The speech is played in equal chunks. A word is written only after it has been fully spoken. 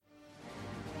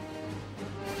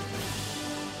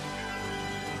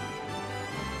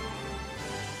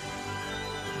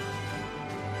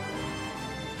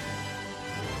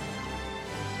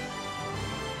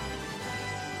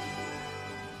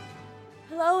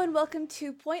Hello and welcome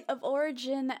to Point of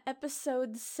Origin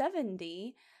episode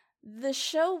 70, the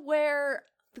show where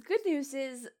the good news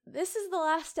is this is the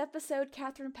last episode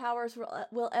Catherine Powers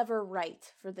will ever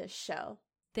write for this show.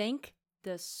 Thank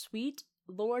the sweet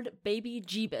Lord Baby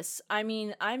Jeebus. I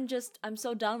mean, I'm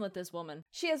so done with this woman.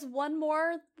 She has one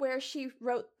more where she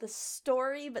wrote the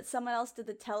story, but someone else did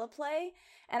the teleplay.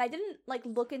 And I didn't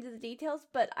look into the details,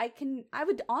 but I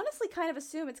would honestly kind of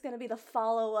assume it's going to be the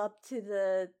follow-up to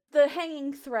the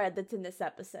hanging thread that's in this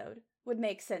episode. Would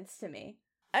make sense to me.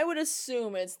 I would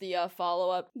assume it's the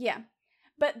follow-up. Yeah.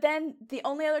 But then the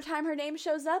only other time her name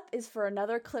shows up is for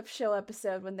another clip show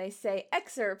episode when they say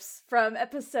excerpts from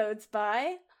episodes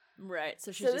by... Right,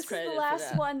 so she's just credited for that. This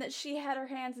is the last one that she had her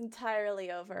hands entirely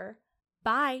over.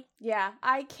 Bye. Yeah,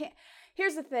 I can't...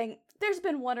 Here's the thing. There's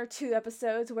been one or two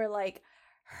episodes where,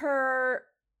 her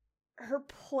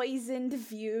poisoned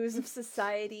views of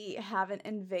society haven't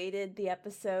invaded the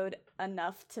episode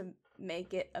enough to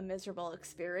make it a miserable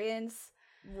experience.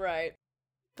 Right.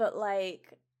 But,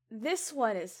 this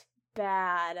one is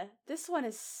bad. This one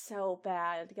is so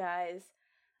bad, guys.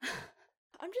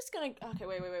 I'm just gonna... Okay,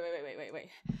 wait.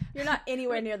 You're not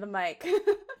anywhere near the mic.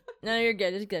 No, you're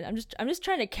good. It's good. I'm just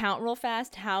trying to count real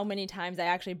fast how many times I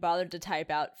actually bothered to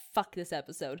type out "fuck this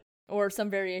episode" or some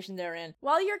variation therein.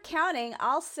 While you're counting,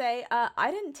 I'll say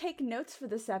I didn't take notes for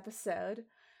this episode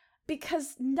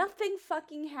because nothing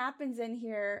fucking happens in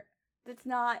here that's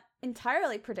not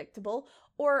entirely predictable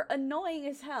or annoying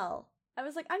as hell. I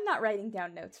was like, I'm not writing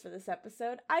down notes for this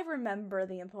episode. I remember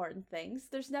the important things.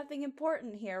 There's nothing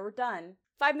important here. We're done.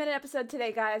 5-minute episode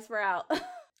today, guys. We're out.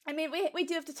 I mean, we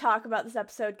do have to talk about this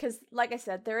episode because, like I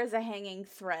said, there is a hanging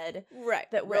thread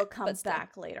that will come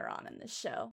back later on in this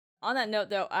show. On that note,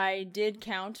 though, I did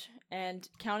count, and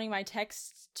counting my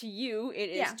texts to you, it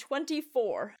is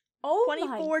 24. Oh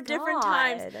 24 different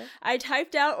times I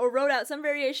typed out or wrote out some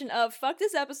variation of "fuck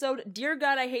this episode," "dear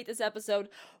God, I hate this episode,"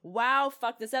 "wow,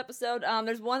 fuck this episode."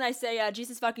 There's one I say,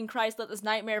 "Jesus fucking Christ, let this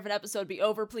nightmare of an episode be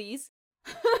over, please."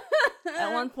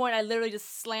 At one point, I literally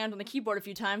just slammed on the keyboard a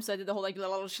few times, so I did the whole,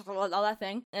 all that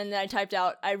thing. And then I typed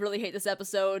out, "I really hate this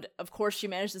episode." Of course, she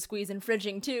managed to squeeze in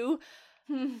fridging, too.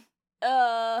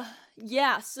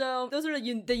 Yeah, so those are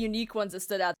the unique ones that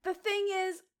stood out. The thing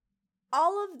is,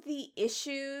 all of the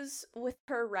issues with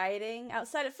her writing,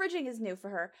 outside of fridging is new for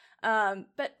her,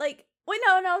 but,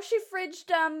 no, she fridged,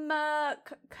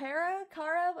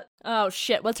 Kara? Oh,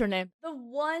 shit, what's her name? The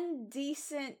one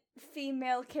decent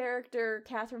female character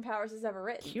Catherine Powers has ever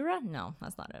written. Kira? No,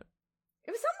 that's not it.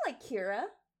 It was something like Kira.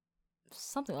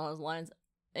 Something along those lines.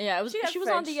 Yeah, it was. She was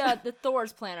on the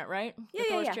Thor's planet, right? Yeah, the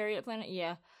Thor's chariot planet?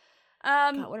 Yeah.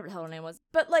 God, whatever the hell her name was.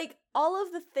 But, all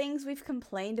of the things we've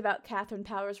complained about Catherine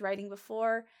Powers writing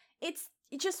before, it's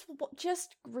just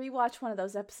rewatch one of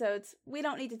those episodes. We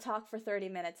don't need to talk for 30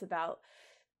 minutes about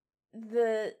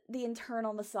the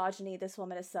internal misogyny this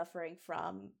woman is suffering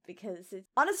from, because it's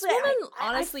honestly, this woman I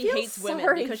honestly feel hates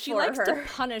women because she likes to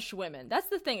punish women. That's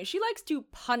the thing. She likes to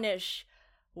punish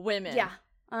women. Yeah.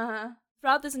 Uh-huh.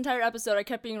 Throughout this entire episode, I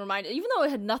kept being reminded, even though it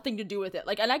had nothing to do with it,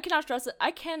 and I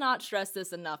cannot stress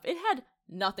this enough. It had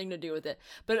nothing to do with it,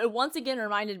 but it once again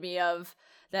reminded me of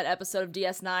that episode of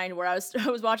DS9 where I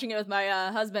was watching it with my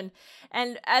husband,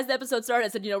 and as the episode started,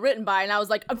 it said, written by, and I was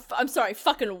like, I'm sorry,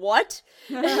 fucking what?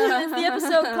 It's the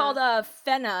episode called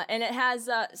Fenna, and it has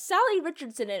Sally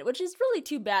Richardson in it, which is really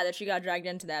too bad that she got dragged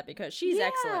into that because she's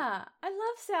excellent. Yeah, I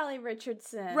love Sally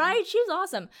Richardson. Right? She's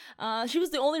awesome. She was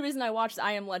the only reason I watched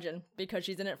I Am Legend, because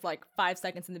she's in it for 5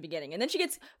 seconds in the beginning, and then she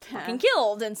gets fucking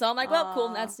killed, and so I'm like, well, cool,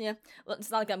 that's, well, it's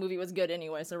not like that movie was good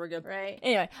anyway, so we're good. Right.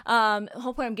 Anyway, the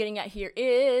whole point I'm getting at here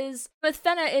is, with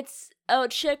Fenna, it's a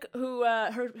chick who,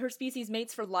 her species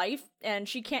mates for life, and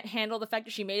she can't handle the fact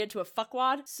that she made it to a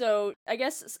fuckwad, so I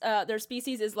guess their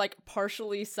species is,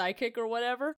 partially psychic or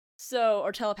whatever,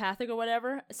 or telepathic or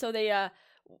whatever, so they,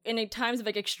 in times of,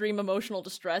 extreme emotional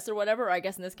distress or whatever, or I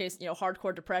guess in this case,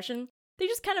 hardcore depression, they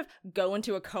just kind of go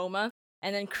into a coma,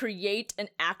 and then create an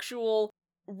actual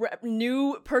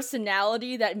new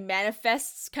personality that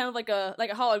manifests kind of like a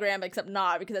hologram, except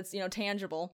not, because it's,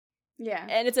 tangible. Yeah.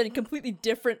 And it's a completely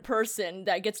different person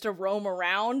that gets to roam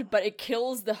around, but it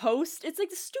kills the host. It's the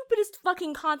stupidest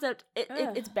fucking concept.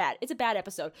 It's bad. It's a bad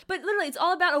episode. But literally, it's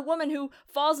all about a woman who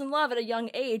falls in love at a young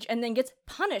age and then gets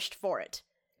punished for it.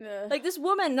 This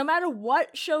woman, no matter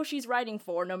what show she's writing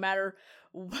for, no matter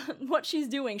what she's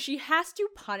doing, she has to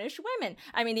punish women.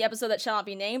 I mean, the episode that shall not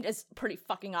be named is pretty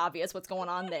fucking obvious what's going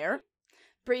on there.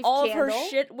 Brief all Candle. Of her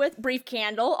shit with Brief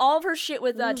Candle, all of her shit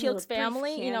with Teal'c's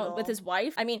family, with his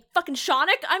wife. I mean, fucking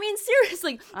Shonik. I mean,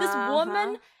 seriously, this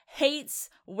woman hates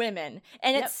women.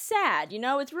 And it's sad,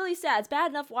 it's really sad. It's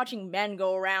bad enough watching men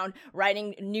go around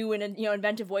writing new and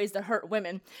inventive ways to hurt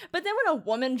women. But then when a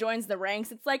woman joins the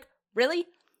ranks, it's like, really?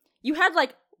 You had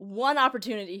like one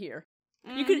opportunity here.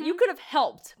 Mm-hmm. You could have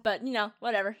helped, but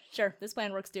whatever. Sure, this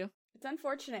plan works too. It's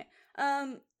unfortunate.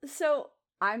 So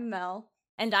I'm Mel.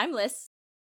 And I'm Liz.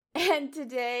 And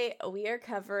today we are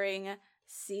covering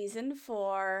Season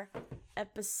 4,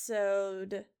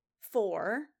 Episode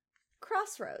 4,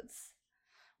 Crossroads,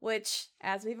 which,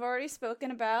 as we've already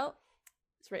spoken about,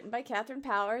 is written by Catherine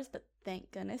Powers, but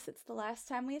thank goodness it's the last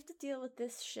time we have to deal with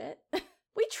this shit.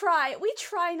 We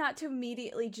try not to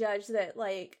immediately judge that,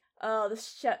 like, oh,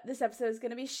 this episode is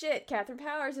gonna be shit, Catherine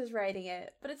Powers is writing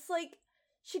it, but it's like,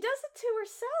 she does it to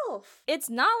herself. It's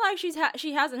not like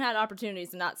she hasn't had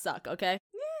opportunities to not suck, okay?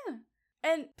 Yeah.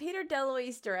 And Peter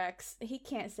DeLuise directs. He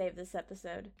can't save this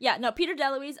episode. Yeah, no, Peter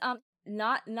DeLuise,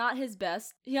 not his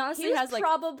best. He honestly has like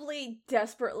probably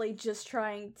desperately just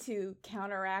trying to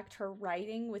counteract her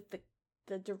writing with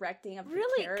the directing of the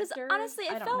character. Because honestly,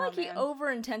 I felt like he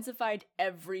over-intensified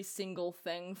every single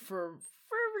thing for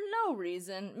no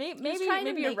reason. Maybe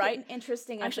you're right. An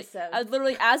interesting Actually,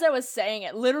 episode. As I was saying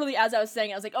it, I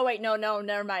was like, oh wait, no,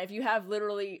 never mind. If you have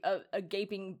literally a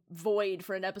gaping void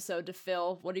for an episode to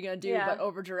fill, what are you gonna do but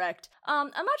over direct? I'm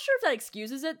not sure if that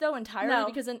excuses it though entirely,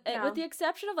 because with the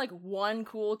exception of like one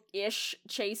cool-ish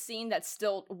chase scene that's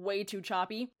still way too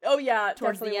choppy. Oh yeah,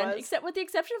 towards the end. Except with the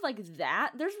exception of like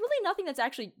that, there's really nothing that's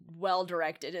actually well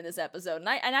directed in this episode,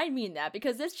 and I mean that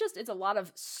because it's a lot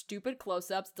of stupid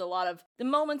close-ups. It's a lot of the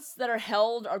moments that are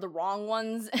held are the wrong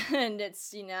ones, and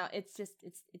it's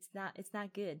it's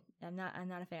not good. I'm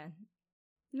not a fan.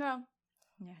 No.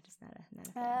 Yeah, just not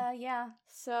a fan. Yeah.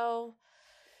 So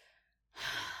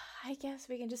I guess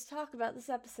we can just talk about this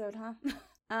episode, huh?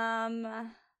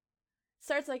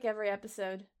 Starts like every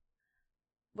episode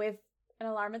with an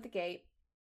alarm at the gate.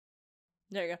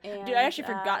 There you go. And, dude, I actually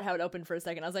forgot how it opened for a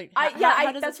second. I was like,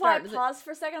 that's why I paused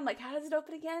for a second. I'm like, how does it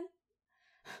open again?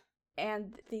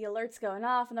 And the alert's going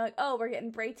off, and I'm like, oh, we're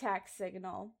getting Braytak's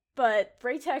signal. But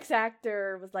Braytak's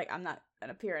actor was like, I'm not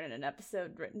gonna appear in an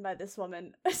episode written by this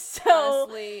woman. So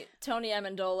honestly, Tony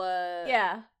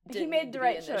Amendola, he made the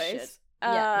right choice.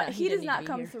 He does not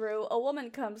come through. A woman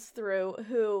comes through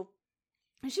who,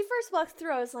 when she first walked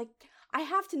through, I was like, I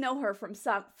have to know her from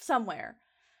somewhere.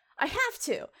 I have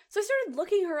to. So I started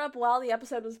looking her up while the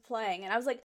episode was playing, and I was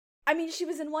like, I mean, she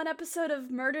was in one episode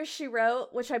of Murder, She Wrote,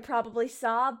 which I probably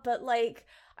saw, but, like,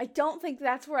 I don't think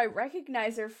that's where I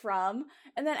recognize her from.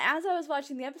 And then as I was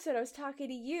watching the episode, I was talking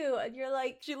to you, and you're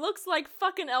like... She looks like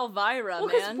fucking Elvira, man.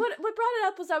 Because what brought it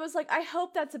up was I was like, I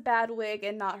hope that's a bad wig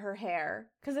and not her hair.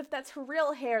 Because if that's her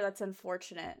real hair, that's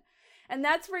unfortunate. And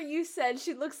that's where you said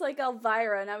she looks like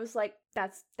Elvira, and I was like,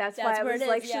 that's why I was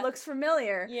like, she looks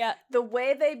familiar. Yeah. The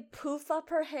way they poof up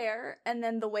her hair, and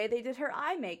then the way they did her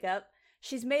eye makeup,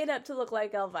 she's made up to look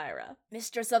like Elvira.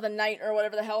 Mistress of the Night, or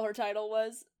whatever the hell her title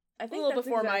was. I think a little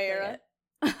before my era.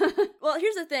 Well,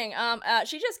 here's the thing.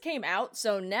 She just came out,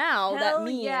 so now that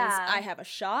means I have a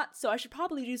shot, so I should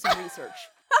probably do some research.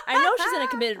 I know she's in a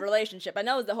committed relationship. I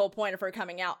know it's the whole point of her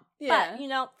coming out. Yeah.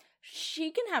 But, she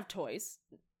can have toys.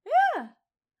 Yeah.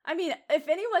 I mean, if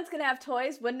anyone's gonna have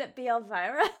toys, wouldn't it be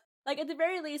Elvira? Like, at the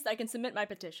very least, I can submit my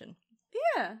petition.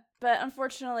 Yeah, but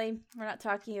unfortunately, we're not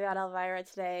talking about Elvira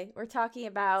today. We're talking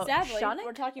about Shonic?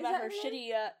 We're talking about her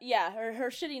shitty, her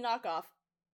shitty knockoff.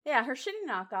 Yeah, her shitty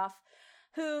knockoff,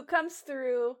 who comes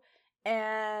through,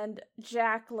 and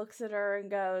Jack looks at her and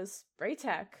goes,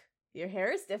 Braytak, your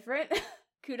hair is different.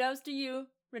 Kudos to you,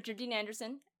 Richard Dean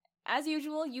Anderson. As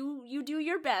usual, you do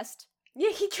your best.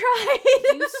 Yeah, he tried.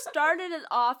 You started it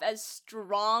off as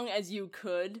strong as you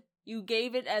could. You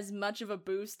gave it as much of a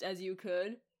boost as you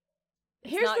could.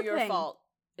 It's not your fault.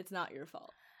 It's not your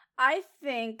fault. I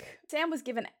think Sam was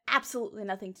given absolutely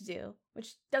nothing to do,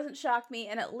 which doesn't shock me,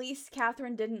 and at least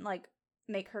Catherine didn't, like,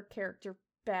 make her character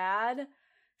bad,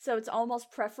 so it's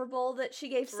almost preferable that she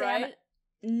gave Sam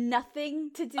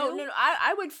nothing to do. Oh, no,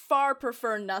 I would far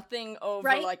prefer nothing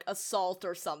over, like, assault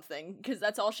or something, because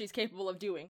that's all she's capable of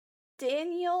doing.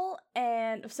 Daniel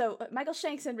so Michael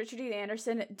Shanks and Richard Dean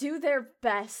Anderson do their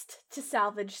best to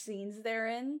salvage scenes they're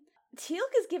in. Teal'c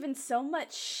is given so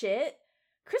much shit.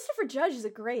 Christopher Judge is a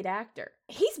great actor.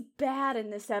 He's bad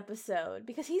in this episode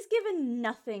because he's given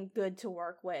nothing good to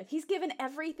work with. He's given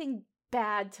everything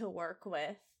bad to work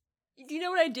with. Do you know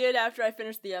what I did after I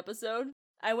finished the episode?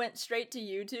 I went straight to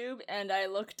YouTube and I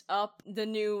looked up the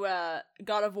new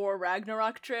God of War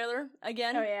Ragnarok trailer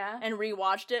again. Oh, yeah? And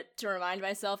rewatched it to remind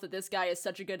myself that this guy is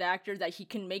such a good actor that he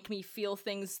can make me feel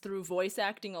things through voice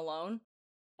acting alone.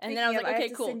 And then I was like, okay,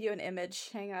 cool. I have to send you an image.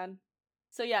 Hang on.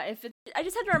 So yeah, I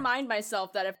just had to remind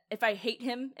myself that if I hate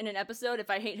him in an episode, if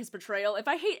I hate his portrayal, if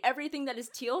I hate everything that is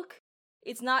Teal'c,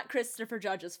 it's not Christopher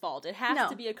Judge's fault. It has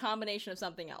to be a combination of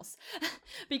something else.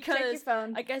 Because, check your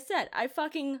phone. Like I said, I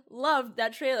fucking loved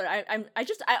that trailer. I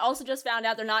also just found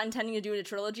out they're not intending to do a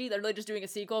trilogy. They're really just doing a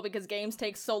sequel because games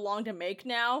take so long to make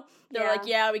now. They're like,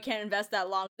 yeah, we can't invest that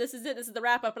long. This is it. This is the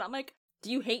wrap up. And I'm like,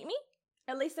 do you hate me?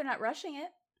 At least they're not rushing it.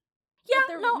 Yeah,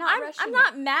 no, I'm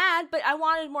not mad, but I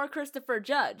wanted more Christopher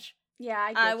Judge.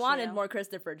 Yeah, I wanted more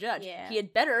Christopher Judge. Yeah. He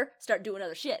had better start doing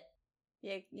other shit.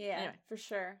 Yeah, Anyway. For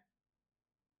sure.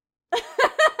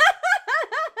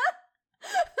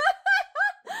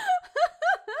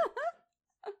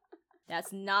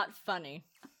 That's not funny.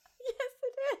 Yes,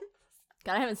 it is.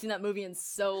 God, I haven't seen that movie in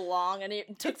so long, and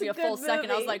it took me a full good second.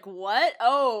 I was movie. like, what?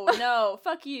 Oh, no,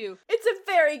 fuck you. It's a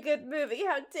very good movie.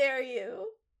 How dare you?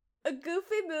 A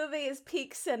goofy movie is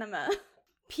peak cinema.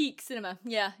 Peak cinema.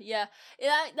 Yeah.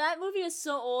 That movie is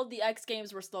so old, the X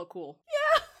Games were still cool.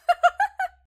 Yeah.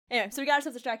 Anyway, so we got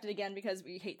ourselves distracted again because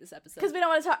we hate this episode. Because we don't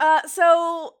want to talk.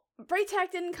 So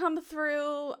Braytac didn't come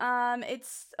through.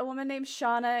 It's a woman named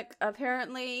Shauna.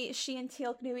 Apparently, she and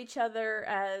Teal'c knew each other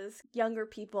as younger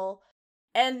people,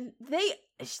 and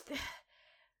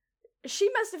she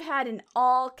must have had in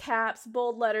all caps,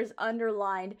 bold letters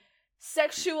underlined,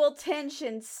 "Sexual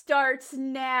tension starts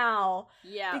now."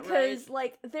 Yeah, because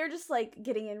like they're just like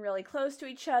getting in really close to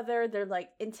each other. They're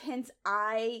like intense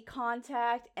eye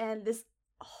contact, and this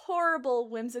horrible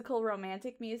whimsical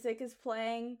romantic music is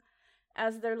playing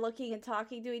as they're looking and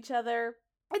talking to each other.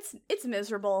 It's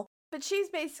miserable. But she's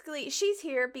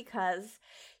here because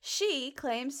she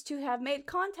claims to have made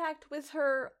contact with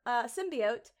her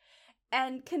symbiote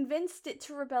and convinced it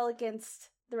to rebel against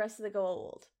the rest of the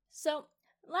Goa'uld. So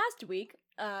last week,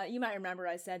 you might remember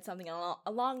I said something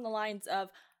along the lines of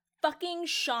fucking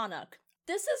Shauna.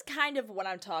 This is kind of what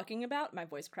I'm talking about. My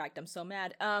voice cracked, I'm so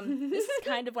mad. This is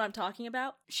kind of what I'm talking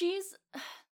about.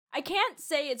 I can't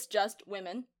say it's just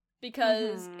women,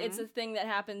 because it's a thing that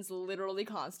happens literally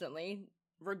constantly,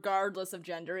 regardless of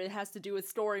gender. It has to do with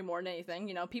story more than anything.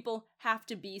 You know, people have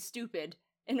to be stupid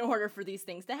in order for these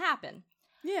things to happen.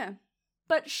 Yeah.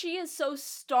 But she is so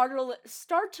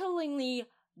startlingly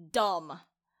dumb.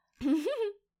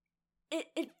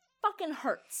 It fucking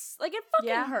hurts. Like, it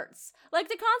fucking hurts. Like,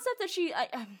 the concept that she,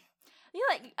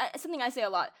 something I say a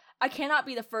lot, I cannot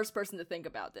be the first person to think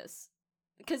about this.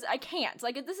 Because I can't.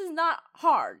 Like, this is not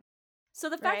hard. So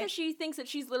the fact that she thinks that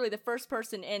she's literally the first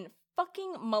person in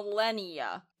fucking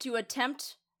millennia to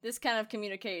attempt this kind of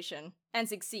communication and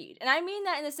succeed. And I mean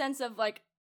that in the sense of, like,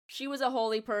 she was a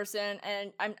holy person,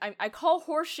 and I call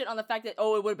horseshit on the fact that, it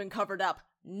would have been covered up.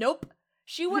 Nope.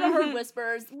 She would have heard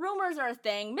whispers. Rumors are a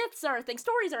thing. Myths are a thing.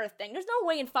 Stories are a thing. There's no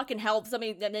way in fucking hell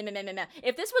somebody...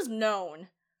 If this was known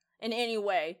in any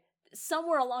way,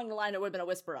 somewhere along the line there would have been a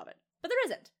whisper of it. But there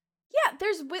isn't. Yeah, there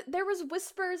was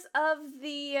whispers of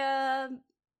the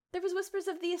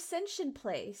Ascension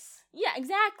place. Yeah,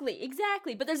 exactly.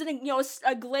 But there's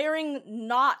a glaring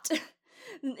not...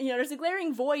 there's a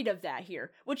glaring void of that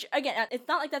here. Which, again, it's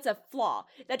not like that's a flaw.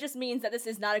 That just means that this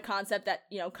is not a concept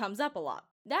that, comes up a lot.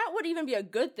 That would even be a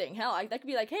good thing. Hell, that could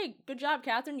be like, hey, good job,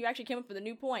 Catherine. You actually came up with a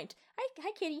new point.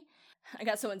 Hi, Kitty. I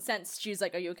got so incensed. She's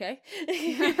like, are you okay?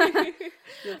 You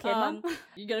okay, Mom?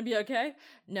 You gonna be okay?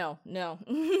 No.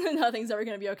 Nothing's ever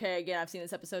gonna be okay again. I've seen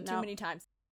this episode too many times.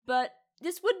 But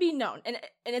this would be known, and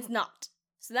it's not.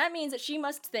 So that means that she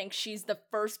must think she's the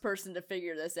first person to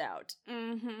figure this out.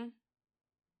 Mm-hmm.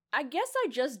 I guess I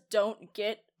just don't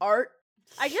get art.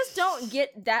 I just don't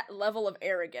get that level of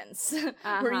arrogance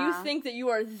where you think that you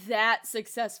are that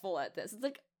successful at this. It's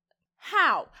like,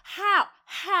 how? I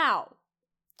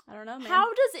don't know, man.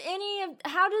 How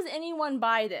does anyone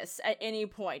buy this at any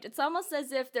point? It's almost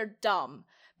as if they're dumb,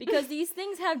 because these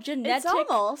things have genetic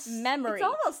memory. It's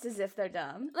almost as if they're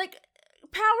dumb. Like,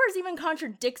 Powers even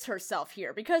contradicts herself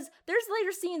here, because there's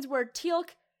later scenes where Teal'c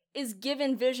is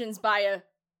given visions by a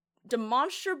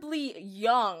demonstrably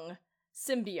young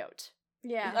symbiote.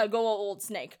 Yeah. A Goa'uld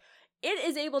snake. It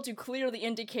is able to clearly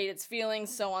indicate its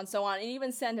feelings, so on, and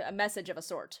even send a message of a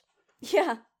sort.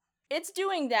 Yeah. It's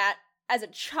doing that as a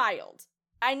child.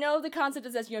 I know the concept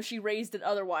is that, she raised it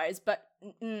otherwise, but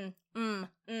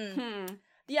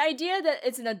The idea that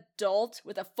it's an adult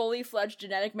with a fully fledged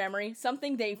genetic memory,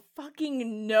 something they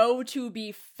fucking know to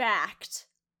be fact.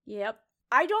 Yep.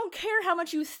 I don't care how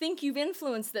much you think you've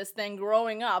influenced this thing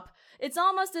growing up. It's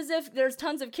almost as if there's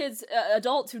tons of kids,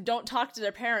 adults, who don't talk to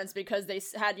their parents because they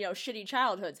had, shitty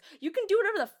childhoods. You can do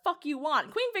whatever the fuck you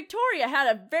want. Queen Victoria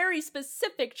had a very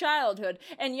specific childhood,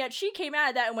 and yet she came out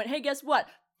of that and went, hey, guess what?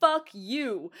 fuck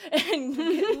you, and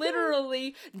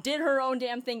literally did her own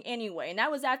damn thing anyway. And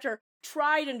that was after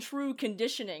tried and true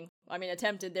conditioning,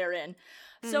 attempted therein.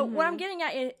 So what I'm getting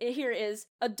at here is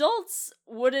adults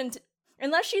wouldn't,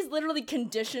 unless she's literally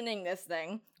conditioning this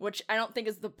thing, which I don't think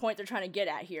is the point they're trying to get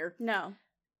at here. No.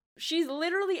 She's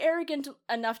literally arrogant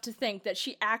enough to think that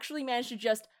she actually managed to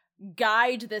just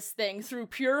guide this thing through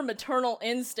pure maternal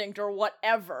instinct or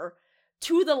whatever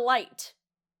to the light.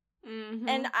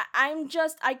 And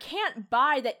I can't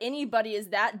buy that anybody is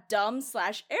that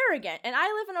dumb/arrogant. And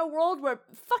I live in a world where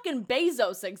fucking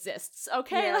Bezos exists,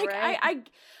 okay? Yeah, right.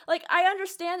 I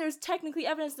understand there's technically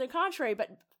evidence to the contrary,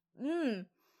 but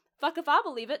fuck if I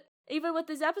believe it. Even with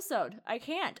this episode, I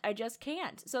can't. I just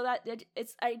can't. So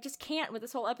I just can't with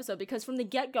this whole episode, because from the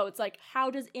get-go, it's like,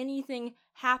 how does anything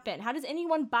happen? How does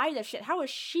anyone buy this shit? How is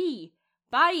she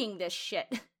buying this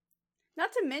shit?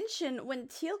 Not to mention, when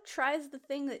Teal'c tries the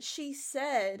thing that she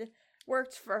said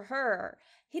worked for her,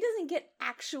 he doesn't get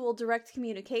actual direct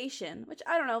communication, which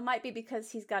I don't know, might be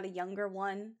because he's got a younger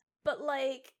one. But,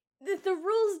 like, the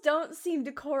rules don't seem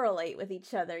to correlate with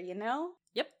each other, you know?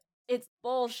 Yep. It's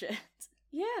bullshit.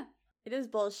 Yeah, it is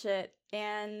bullshit.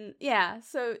 And, yeah,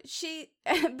 so she...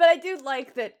 but I do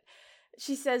like that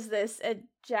she says this, and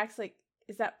Jack's like,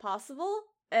 is that possible?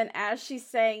 And as she's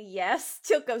saying yes,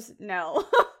 Teal'c goes, no.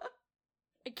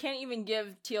 I can't even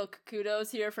give Teal'c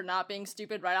kudos here for not being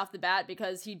stupid right off the bat,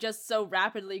 because he just so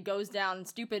rapidly goes down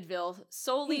Stupidville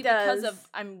solely because of,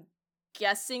 I'm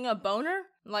guessing, a boner?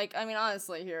 Like,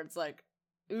 honestly here, it's like,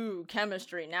 ooh,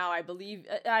 chemistry, now I believe,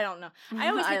 I don't know. I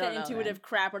always hate that intuitive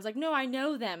crap where it's like, no, I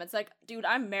know them. It's like, dude,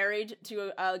 I'm married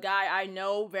to a guy I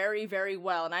know very, very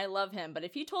well, and I love him, but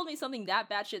if he told me something that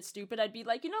batshit stupid, I'd be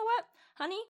like, you know what,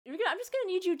 honey? I'm just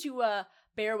gonna need you to,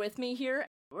 bear with me here.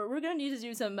 We're gonna need to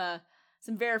do some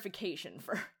verification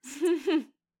first. Like,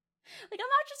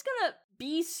 I'm not just gonna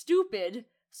be stupid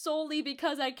solely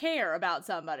because I care about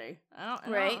somebody.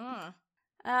 Right.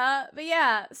 But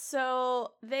yeah,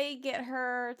 so they get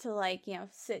her to, like,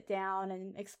 sit down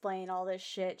and explain all this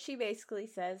shit. She basically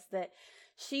says that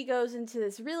she goes into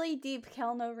this really deep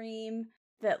Kelnorim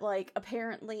that, like,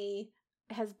 apparently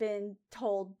has been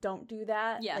told don't do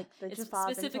that. Yeah, like, the it's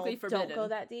Jaffa specifically told, forbidden. Don't go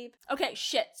that deep. Okay,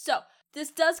 shit. So, this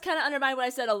does kind of undermine what I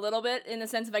said a little bit, in the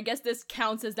sense of, I guess this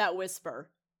counts as that whisper.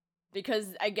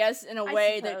 Because I guess, in a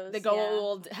way, that the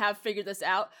Goa'uld have figured this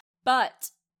out.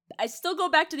 But I still go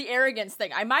back to the arrogance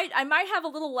thing. I might have a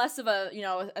little less of a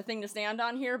thing to stand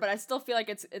on here, but I still feel like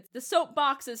it's the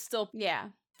soapbox is still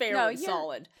fairly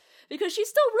solid. Because she's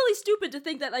still really stupid to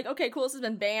think that, like, okay, cool, this has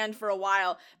been banned for a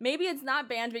while. Maybe it's not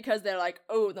banned because they're like,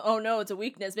 oh no, it's a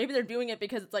weakness. Maybe they're doing it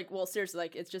because it's like, well, seriously,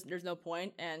 like, it's just, there's no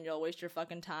point, and you'll waste your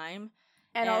fucking time.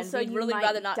 And also, we'd really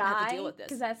rather not have to deal with this.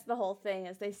 Because that's the whole thing,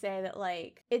 is they say that,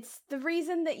 like, it's the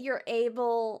reason that you're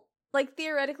able, like,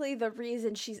 theoretically, the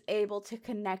reason she's able to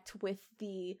connect with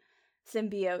the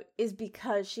symbiote is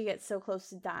because she gets so close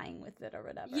to dying with it or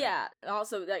whatever. Yeah,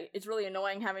 also, like, it's really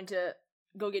annoying having to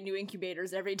go get new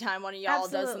incubators every time one of y'all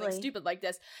does something stupid like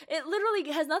this. It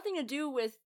literally has nothing to do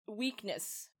with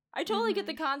weakness. I totally get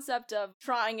the concept of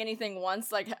trying anything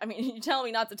once. Like, you tell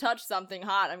me not to touch something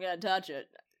hot, I'm gonna touch it.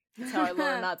 That's how I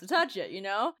learned not to touch it, you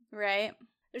know? Right.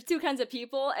 There's two kinds of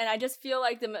people, and I just feel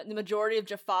like the majority of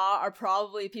Jaffa are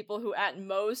probably people who at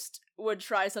most would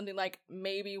try something like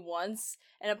maybe once,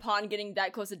 and upon getting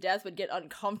that close to death would get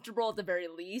uncomfortable at the very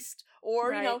least,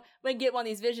 or would get one of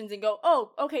these visions and go,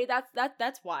 oh, okay,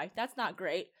 that's why. That's not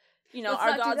great.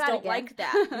 Our gods don't like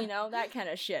that. That kind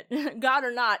of shit. God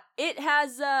or not, it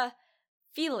has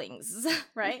feelings,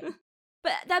 right?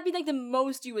 But that'd be like the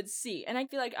most you would see. And I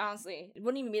feel like, honestly, it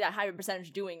wouldn't even be that high of a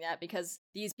percentage doing that, because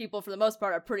these people, for the most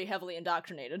part, are pretty heavily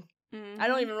indoctrinated. I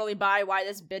don't even really buy why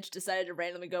this bitch decided to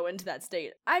randomly go into that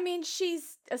state.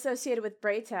 She's associated with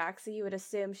Braytak, so you would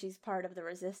assume she's part of the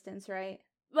resistance, right?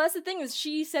 Well, that's the thing, is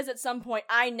she says at some point,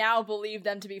 I now believe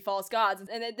them to be false gods.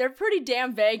 And they're pretty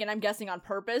damn vague, and I'm guessing on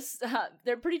purpose.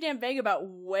 They're pretty damn vague about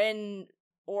when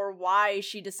or why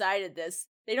she decided this.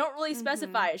 They don't really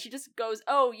specify it. She just goes,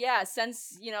 oh yeah,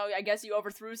 since, I guess you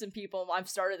overthrew some people, I've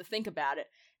started to think about it.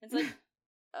 It's like,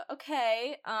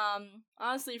 okay,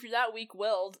 honestly, if you're that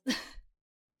weak-willed.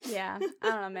 Yeah, I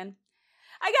don't know, man.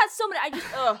 I got so many,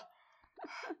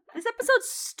 this episode's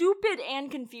stupid and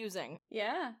confusing.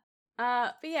 Yeah.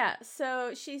 But yeah,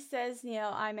 so she says,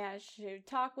 I managed to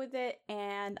talk with it,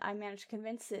 and I managed to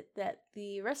convince it that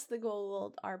the rest of the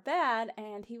Goa'uld are bad,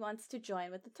 and he wants to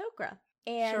join with the Tok'ra.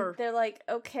 And they're like,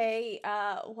 okay,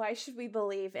 why should we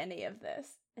believe any of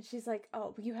this? And she's like,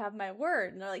 oh, you have my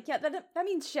word. And they're like, yeah, that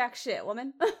means jack shit,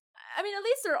 woman. At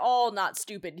least they're all not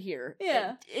stupid here.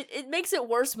 Yeah. It makes it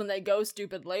worse when they go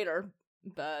stupid later.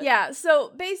 But yeah,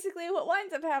 so basically what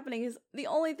winds up happening is the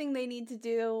only thing they need to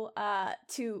do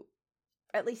to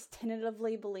at least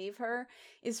tentatively believe her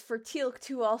is for Teal'c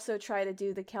to also try to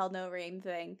do the Kelnorain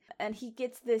thing. And he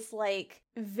gets this, like,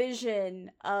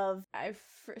 vision of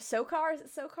Sokar? Is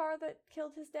it Sokar that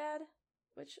killed his dad?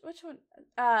 Which one?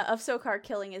 Of Sokar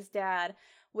killing his dad,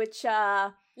 which,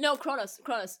 No, Kronos,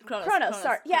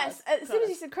 sorry. Yes, as soon as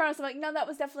you said Kronos, I'm like, no, that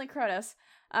was definitely Kronos.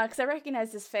 Because I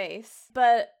recognized his face.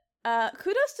 But,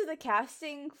 kudos to the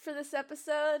casting for this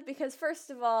episode, because first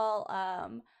of all,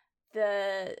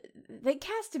 they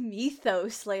cast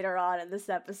Mythos later on in this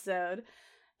episode.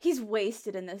 He's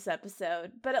wasted in this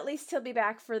episode, but at least he'll be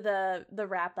back for the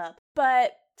wrap up.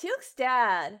 But Teal'c's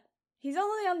dad, he's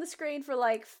only on the screen for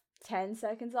like 10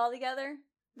 seconds altogether.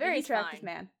 Very attractive fine.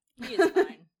 man. He is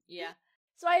fine. Yeah.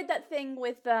 So I had that thing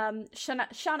with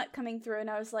Shawnak coming through, and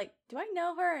I was like, do I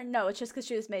know her? And no, it's just because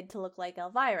she was made to look like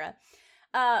Elvira.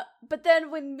 But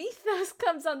then when Mythos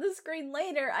comes on the screen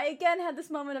later, I again had this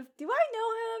moment of, do I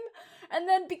know him? And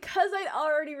then because I'd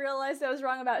already realized I was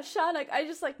wrong about Shawnak, I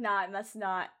just like, nah, I must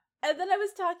not. And then I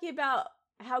was talking about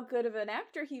how good of an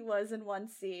actor he was in one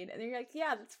scene, and you're like,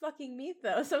 yeah, that's fucking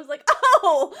Mythos. So I was like,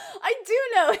 oh, I do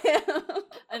know him.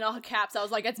 In all caps, I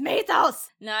was like, it's Mythos!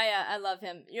 Nah, yeah, I love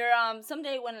him. You're,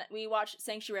 someday when we watch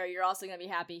Sanctuary, you're also gonna be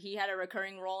happy. He had a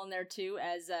recurring role in there too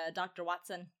as, Dr.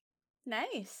 Watson.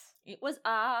 Nice. It was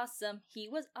awesome. He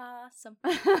was awesome.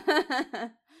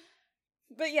 But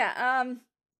yeah,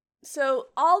 so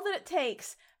all that it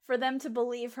takes for them to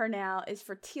believe her now is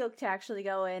for Teal'c to actually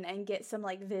go in and get some,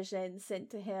 like, vision sent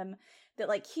to him that,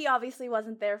 like, he obviously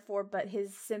wasn't there for, but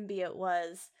his symbiote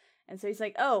was. And so he's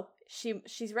like, oh,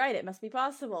 she's right, it must be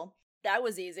possible. That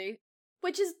was easy.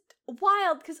 Which is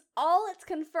wild, because all it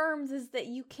confirms is that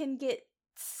you can get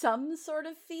some sort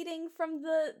of feeding from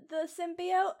the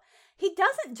symbiote. He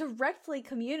doesn't directly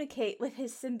communicate with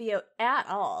his symbiote at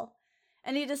all.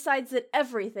 And he decides that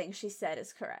everything she said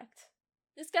is correct.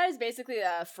 This guy's basically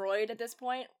Freud at this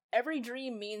point. Every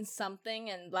dream means something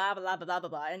and blah, blah, blah, blah, blah,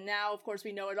 blah. And now, of course,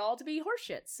 we know it all to be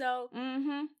horseshit. So,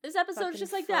 this episode's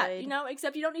just like that, you know?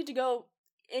 Except you don't need to go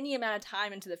any amount of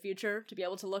time into the future to be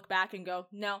able to look back and go,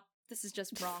 no, this is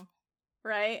just wrong.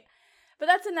 Right? But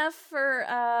that's enough for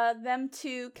them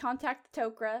to contact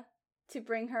Tok'ra to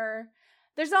bring her.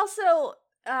 There's also,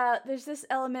 there's this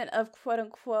element of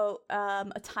quote-unquote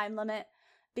a time limit,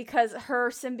 because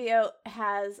her symbiote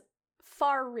has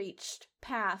far reached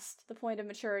past the point of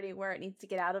maturity where it needs to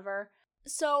get out of her.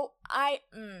 So,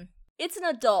 it's an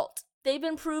adult. They've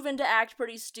been proven to act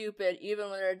pretty stupid even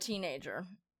when they're a teenager.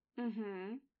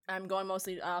 I'm going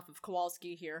mostly off of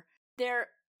Kowalski here. Their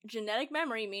genetic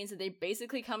memory means that they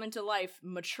basically come into life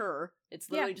mature. It's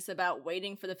literally just about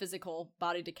waiting for the physical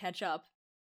body to catch up.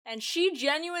 And she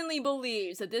genuinely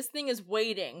believes that this thing is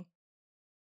waiting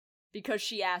because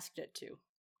she asked it to.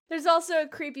 There's also a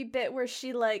creepy bit where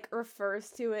she, like,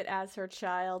 refers to it as her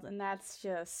child, and that's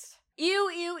just... Ew,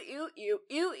 ew, ew, ew,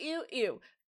 ew, ew, ew.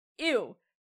 Ew,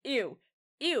 ew,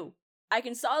 ew. I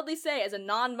can solidly say, as a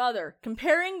non-mother,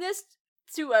 comparing this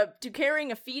to carrying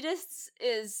a fetus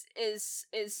is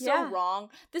so wrong.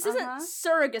 This isn't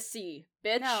surrogacy,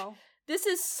 bitch. No. This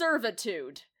is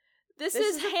servitude. This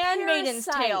is Handmaiden's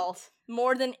Tale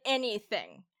more than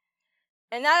anything.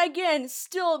 And that, again,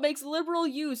 still makes liberal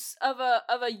use of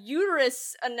a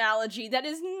uterus analogy that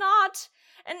is not...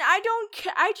 And I do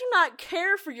not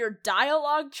care for your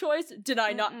dialogue choice. Did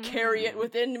I not carry it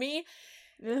within me?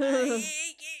 Ew.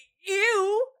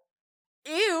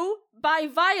 By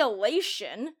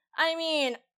violation. I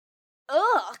mean,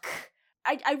 ugh.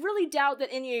 I really doubt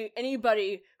that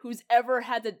anybody who's ever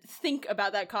had to think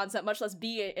about that concept, much less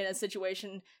be in a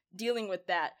situation dealing with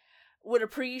that, would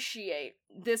appreciate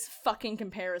this fucking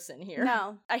comparison here.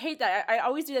 No. I hate that. I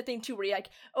always do that thing too where you're like,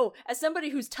 oh, as somebody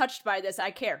who's touched by this, I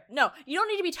care. No, you don't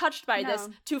need to be touched by this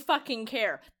to fucking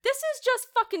care. This is just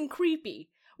fucking creepy.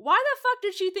 Why the fuck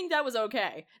did she think that was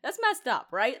okay? That's messed up,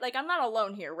 right? Like, I'm not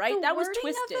alone here, right? That was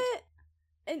twisted.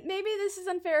 And maybe this is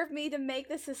unfair of me to make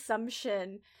this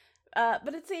assumption,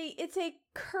 but it's a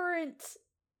current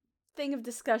thing of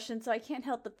discussion, so I can't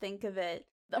help but think of it.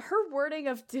 Her wording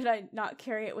of, did I not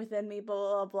carry it within me, blah,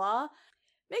 blah, blah,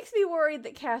 makes me worried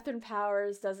that Catherine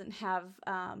Powers doesn't have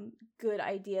good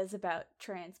ideas about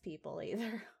trans people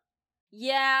either.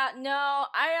 Yeah, no,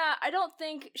 I don't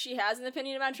think she has an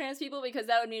opinion about trans people, because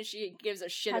that would mean she gives a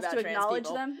shit about trans people. Has to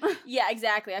acknowledge them? Yeah,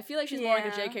 exactly. I feel like she's more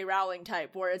like a J.K. Rowling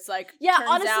type, where it's like,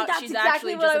 honestly, that's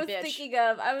exactly what I was thinking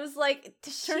of. I was like,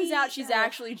 turns out she's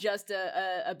actually just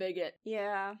a bigot.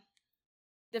 Yeah.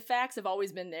 The facts have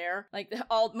always been there, like,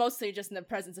 mostly just in the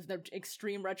presence of the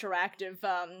extreme retroactive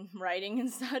writing and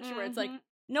such, where it's like,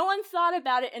 No one thought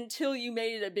about it until you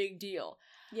made it a big deal.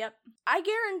 Yep. I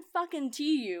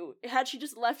guarantee you, had she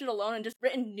just left it alone and just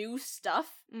written new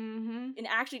stuff, and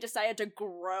actually decided to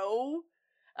grow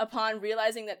upon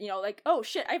realizing that, like, oh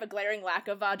shit, I have a glaring lack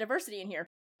of diversity in here.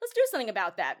 Let's do something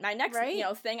about that. My next,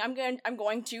 thing, I'm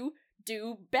going to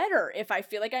do better if I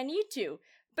feel like I need to.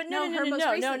 But no, her most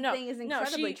recent thing is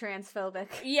incredibly transphobic.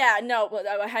 Yeah, no, well,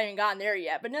 I haven't gotten there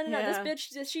yet. But no, this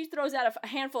bitch, she throws out a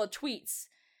handful of tweets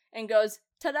and goes,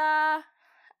 ta-da,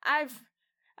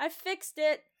 I fixed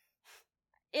it.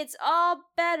 It's all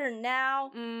better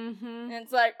now. And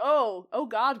it's like, oh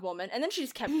God, woman. And then she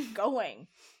just kept going.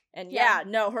 And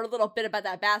her little bit about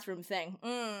that bathroom thing.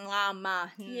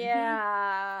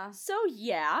 Yeah. So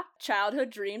yeah, childhood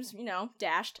dreams,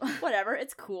 dashed. Whatever,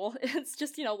 it's cool. It's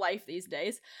just, life these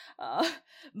days.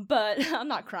 But I'm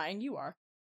not crying, you are.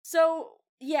 So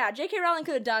yeah, J.K. Rowling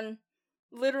could have done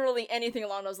literally anything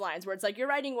along those lines, where it's like, your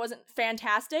writing wasn't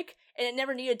fantastic, and it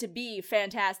never needed to be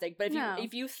fantastic, but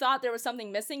if you thought there was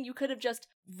something missing, you could have just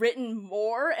written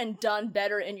more and done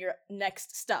better in your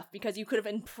next stuff, because you could have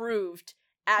improved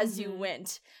as you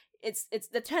went. It's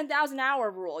the 10,000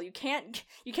 hour rule. You can't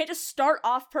just start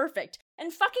off perfect.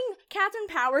 And fucking Catherine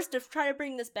Powers, to try to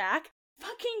bring this back,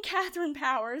 fucking Catherine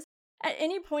Powers, at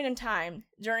any point in time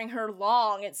during her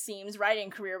long, it seems, writing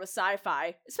career with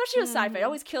sci-fi, especially with sci-fi, it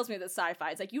always kills me with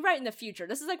sci-fi. It's like, you write in the future.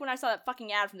 This is like when I saw that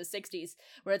fucking ad from the 60s,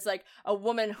 where it's like a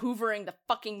woman hoovering the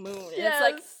fucking moon. And it's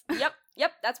like,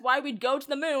 yep, that's why we'd go to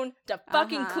the moon, to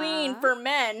fucking clean for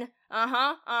men.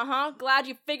 Glad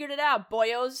you figured it out,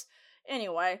 boyos.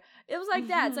 Anyway, it was like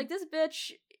that. It's like, this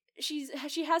bitch,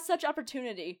 she has such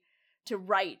opportunity to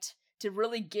write, to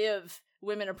really give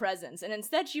women a presence, and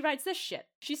instead she writes this shit.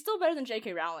 She's still better than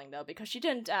J.K. Rowling, though, because she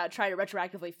didn't try to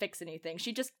retroactively fix anything.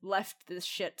 She just left this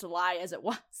shit to lie as it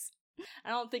was.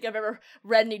 I don't think I've ever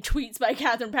read any tweets by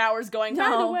Catherine Powers going,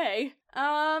 by the way.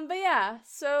 But yeah,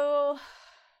 so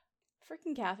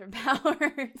freaking Catherine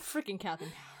Powers. Freaking Catherine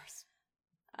Powers.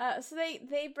 So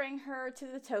they bring her to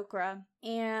the Tok'ra,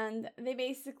 and they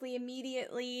basically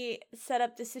immediately set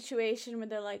up the situation where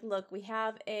they're like, look, we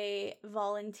have a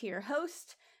volunteer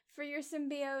host for your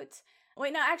symbiote.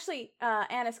 Wait, no, actually,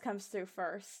 Annis comes through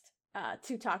first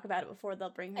to talk about it before they'll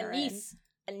bring her in.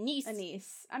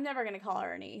 Anise. I'm never gonna call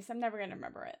her Anise. I'm never gonna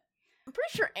remember it. I'm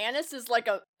pretty sure Annis is like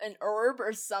an herb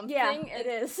or something. Yeah, it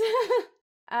is.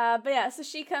 But yeah, so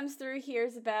she comes through,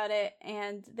 hears about it,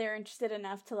 and they're interested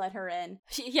enough to let her in.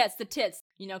 Yes, the tits,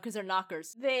 because they're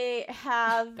knockers. They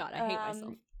have God, I hate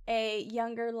myself. A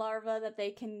younger larva that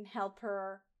they can help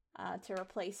her to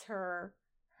replace her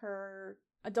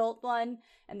adult one,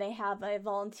 and they have a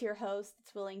volunteer host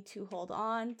that's willing to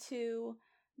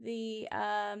be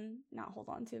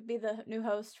the new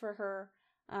host for her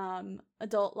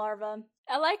adult larva.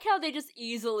 I like how they just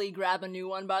easily grab a new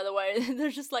one, by the way.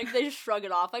 They're just like, they just shrug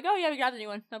it off, like, oh yeah, we grabbed a new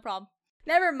one, no problem.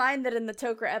 Never mind that in the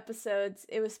Tok'ra episodes,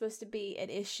 it was supposed to be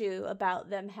an issue about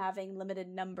them having limited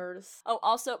numbers. Oh,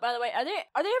 also, by the way, are they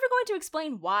ever going to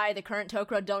explain why the current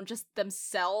Tok'ra don't just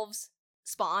themselves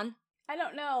spawn? I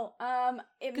don't know.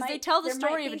 Because they tell the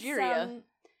story of Egeria.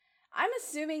 I'm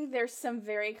assuming there's some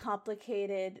very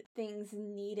complicated things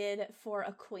needed for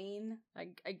a queen.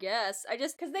 I guess.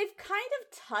 Because they've kind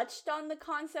of touched on the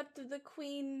concept of the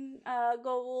queen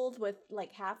Goa'uld with,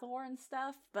 like, Hathor and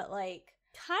stuff, but, like...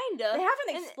 Kinda. They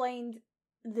haven't explained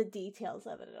the details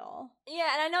of it at all. Yeah,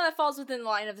 and I know that falls within the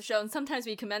line of the show, and sometimes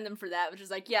we commend them for that, which is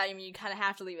like, yeah, I mean, you kind of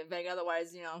have to leave it vague,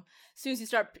 otherwise, as soon as you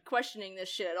start questioning this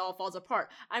shit, it all falls apart.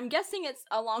 I'm guessing it's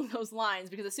along those lines,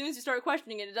 because as soon as you start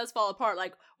questioning it, it does fall apart.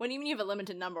 Like, when even you have a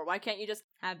limited number, why can't you just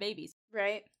have babies?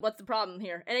 Right. What's the problem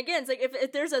here? And again, it's like,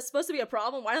 if there's supposed to be a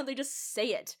problem, why don't they just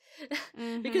say it?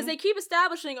 Because they keep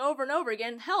establishing over and over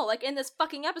again, hell, like in this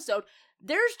fucking episode,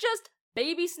 there's just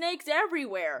baby snakes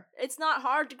everywhere. It's not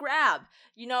hard to grab.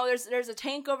 There's a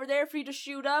tank over there for you to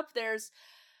shoot up. There's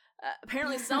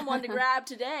apparently someone to grab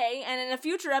today. And in a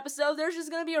future episode, there's just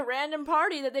going to be a random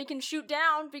party that they can shoot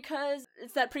down because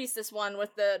it's that priestess one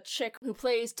with the chick who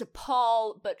plays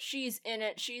T'Pol, but she's in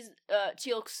it. She's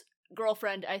Teal'c's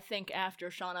girlfriend, I think, after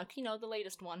Shauna. The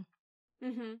latest one.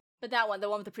 But that one, the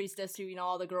one with the priestess who,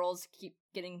 all the girls keep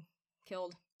getting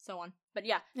killed. So on. But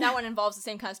yeah, that one involves the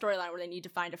same kind of storyline where they need to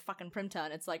find a fucking Primta,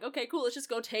 and it's like, okay, cool, let's just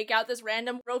go take out this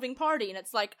random roving party, and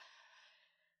it's like,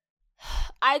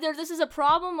 either this is a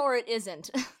problem or it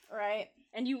isn't. Right.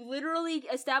 And you literally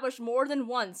establish more than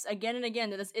once, again and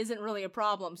again, that this isn't really a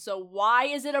problem, so why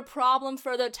is it a problem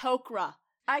for the Tok'ra?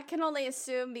 I can only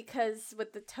assume because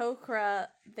with the Tok'ra,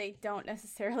 they don't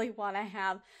necessarily want to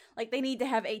have, like, they need to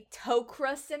have a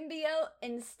Tok'ra symbiote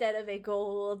instead of a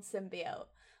Goa'uld symbiote.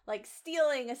 Like,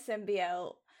 stealing a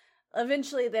symbiote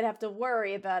eventually they'd have to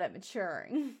worry about it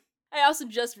maturing. I also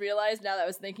just realized, now that I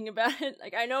was thinking about it,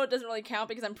 like, I know it doesn't really count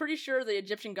because I'm pretty sure the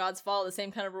Egyptian gods follow the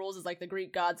same kind of rules as, like, the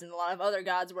Greek gods and a lot of other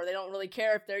gods where they don't really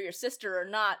care if they're your sister or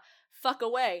not. Fuck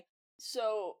away.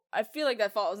 So, I feel like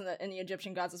that follows in the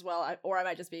Egyptian gods as well, or I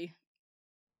might just be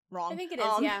wrong. I think it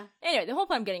is, yeah. Anyway, the whole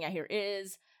point I'm getting at here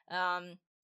is,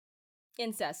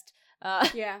 incest.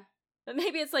 Yeah.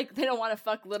 Maybe it's like they don't want to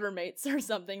fuck litter mates or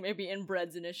something. Maybe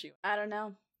inbred's an issue. I don't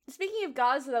know. Speaking of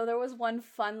gods, though, there was one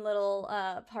fun little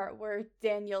part where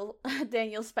Daniel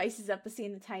spices up the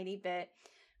scene a tiny bit,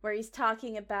 where he's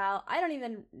talking about I don't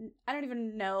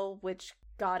even know which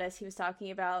goddess he was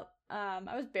talking about.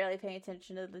 I was barely paying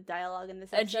attention to the dialogue in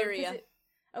this episode. Egeria.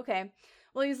 Okay.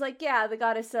 Well, he was like, yeah, the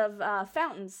goddess of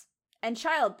fountains and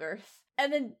childbirth.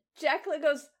 And then Jacqueline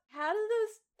goes, how do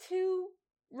those two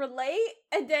relate?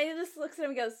 And Daniel just looks at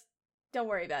him and goes, don't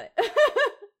worry about it.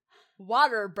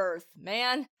 Water birth,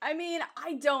 man. I mean,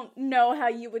 I don't know how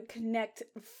you would connect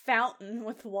fountain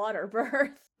with water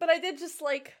birth. But I did just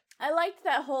I liked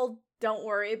that whole don't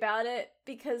worry about it,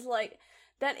 because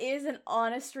that is an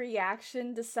honest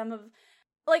reaction to some of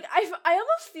I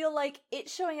almost feel like it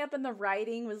showing up in the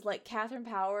writing was like Catherine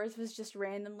Powers was just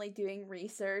randomly doing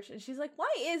research and she's like,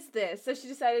 why is this? So she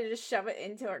decided to just shove it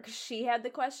into her because she had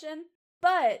the question.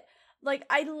 But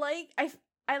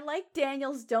I like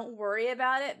Daniel's don't worry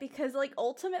about it, because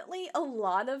ultimately a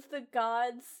lot of the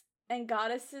gods and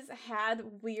goddesses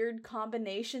had weird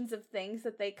combinations of things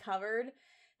that they covered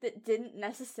that didn't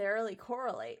necessarily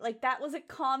correlate. That was a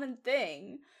common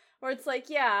thing. Where it's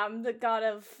yeah, I'm the god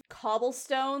of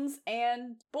cobblestones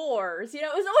and boars. You know,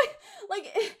 it was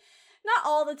always, not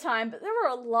all the time, but there were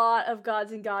a lot of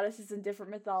gods and goddesses in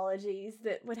different mythologies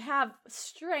that would have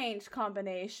strange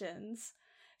combinations.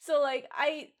 So,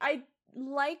 I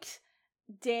liked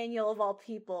Daniel, of all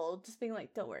people, just being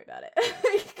don't worry about it.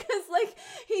 Because,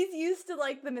 he's used to,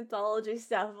 the mythology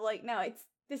stuff. No,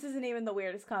 this isn't even the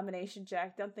weirdest combination,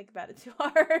 Jack. Don't think about it too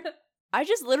hard. I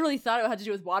just literally thought it had to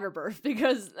do with water birth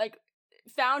because,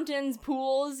 fountains,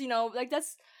 pools,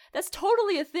 that's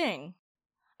totally a thing.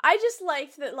 I just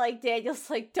liked that,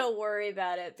 Daniel's don't worry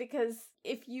about it, because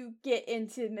if you get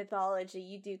into mythology,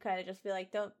 you do kind of just be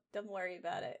don't worry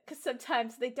about it, because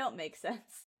sometimes they don't make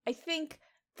sense. I think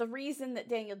the reason that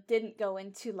Daniel didn't go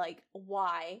into,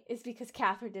 why is because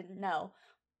Catherine didn't know.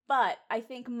 But I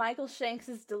think Michael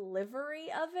Shanks' delivery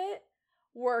of it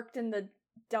worked in the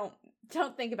don't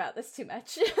think about this too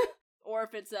much. Or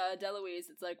if it's Deloise,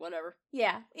 it's whatever.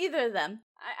 Yeah, either of them.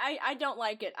 I don't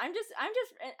like it.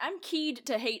 I'm keyed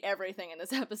to hate everything in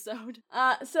this episode.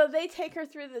 So they take her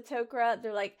through the Tok'ra.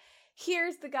 They're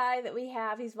here's the guy that we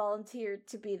have. He's volunteered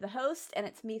to be the host, and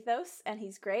it's Mythos, and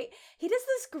he's great. He does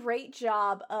this great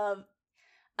job of,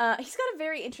 he's got a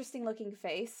very interesting looking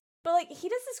face, but he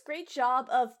does this great job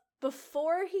of,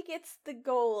 before he gets the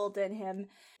gold in him,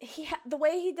 the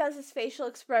way he does his facial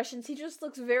expressions, he just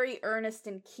looks very earnest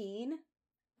and keen.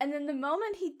 And then the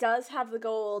moment he does have the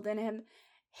gold in him,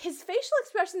 his facial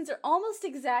expressions are almost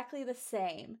exactly the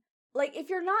same. If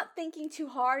you're not thinking too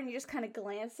hard and you just kind of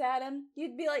glance at him,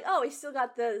 you'd be oh, he's still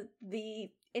got the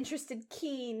interested,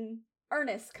 keen,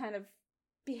 earnest kind of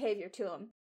behavior to him.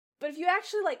 But if you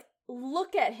actually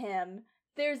look at him,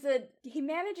 he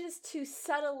manages to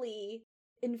subtly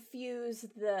infuse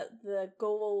the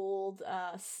gold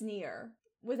sneer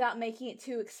without making it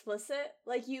too explicit.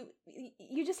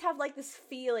 You just have this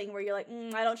feeling where you're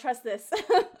I don't trust this.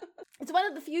 It's one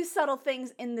of the few subtle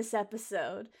things in this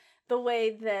episode, the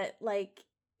way that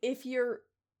if you're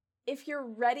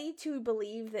ready to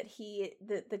believe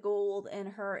that the gold in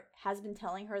her has been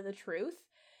telling her the truth,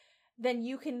 then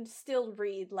you can still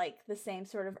read the same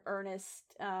sort of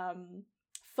earnest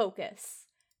focus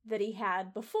that he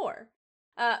had before.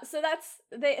 So that's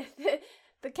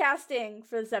the casting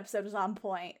for this episode is on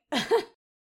point.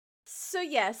 So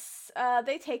yes,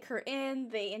 they take her in,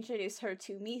 they introduce her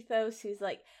to Mythos, who's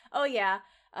oh yeah,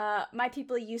 my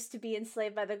people used to be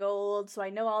enslaved by the gold, so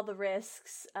I know all the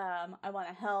risks, I want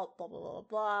to help, blah, blah, blah,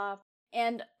 blah.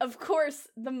 And of course,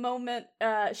 the moment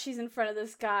she's in front of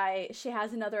this guy, she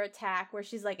has another attack where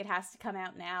she's it has to come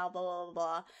out now, blah, blah, blah,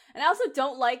 blah. And I also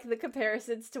don't like the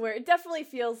comparisons to where it definitely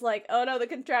feels oh no, the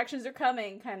contractions are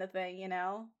coming kind of thing, you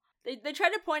know? They try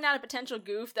to point out a potential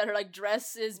goof that her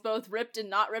dress is both ripped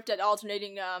and not ripped at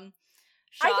alternating shots.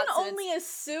 I can only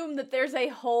assume that there's a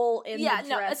hole in the dress.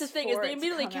 Yeah, no, that's the thing, is they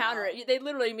immediately counter it. They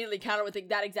literally immediately counter with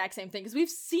that exact same thing, because we've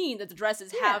seen that the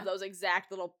dresses have those exact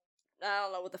little I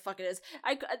don't know what the fuck it is.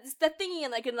 It's that thingy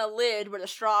in the lid where the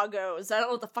straw goes. I don't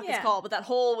know what the fuck it's called, but that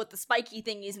hole with the spiky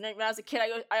thingies. And when I was a kid,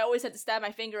 I always had to stab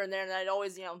my finger in there, and I'd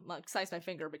always, slice my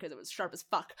finger because it was sharp as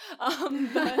fuck.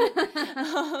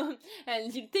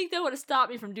 And you'd think that would have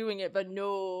stopped me from doing it, but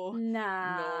no.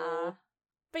 Nah. No.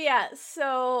 But yeah,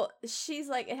 so she's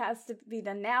like, it has to be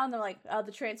done now, and they're like, oh,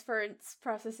 the transference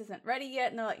process isn't ready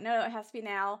yet, and they're like, no, it has to be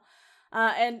now.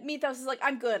 And Mythos is like,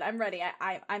 I'm good, I'm ready,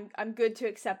 I'm good to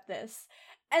accept this.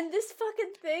 And this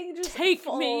fucking thing just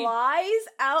flies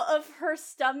out of her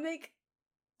stomach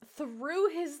through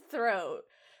his throat.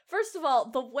 First of all,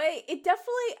 the way, it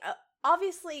definitely,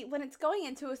 obviously, when it's going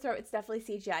into his throat, it's definitely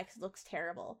CGI because it looks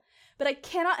terrible. But I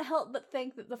cannot help but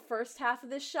think that the first half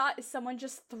of this shot is someone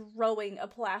just throwing a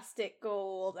plastic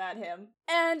gold at him.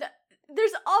 And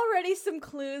there's already some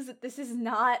clues that this is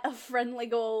not a friendly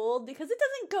gold, because it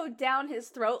doesn't go down his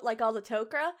throat like all the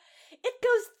Tok'ra. It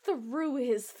goes through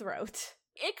his throat.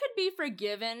 It could be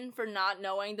forgiven for not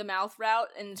knowing the mouth route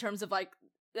in terms of, like,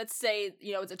 let's say,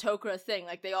 it's a Tok'ra thing,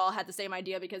 like, they all had the same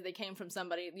idea because they came from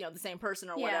somebody, the same person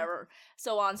or whatever,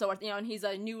 so on and so forth, and he's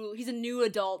a new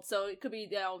adult, so it could be,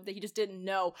 that he just didn't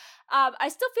know. I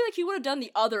still feel like he would have done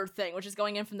the other thing, which is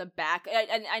going in from the back.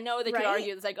 I know they could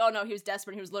argue, it's like, oh no, he was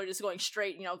desperate, he was literally just going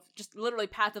straight, just literally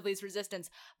path of least resistance,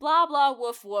 blah, blah,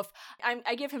 woof, woof.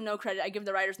 I give him no credit, I give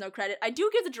the writers no credit. I do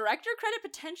give the director credit,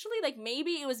 potentially, like,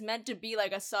 maybe it was meant to be,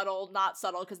 like, a not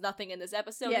subtle, because nothing in this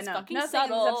episode is fucking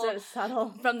subtle. In this episode is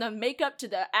subtle. From the makeup to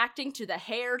the acting to the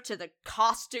hair to the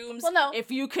costumes. Well, no.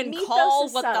 If you can Mythos call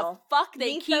what subtle. the fuck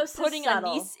they Mythos keep putting a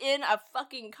niece in a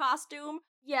fucking costume.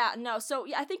 Yeah, no. So,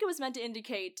 yeah, I think it was meant to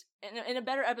indicate, in a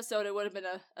better episode, it would have been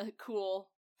a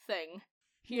cool thing.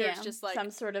 Here, it's just like,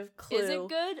 some sort of clue. Is it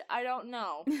good? I don't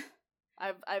know.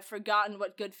 I've forgotten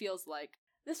what good feels like.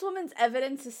 This woman's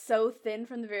evidence is so thin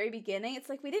from the very beginning. It's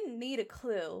like, we didn't need a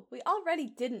clue. We already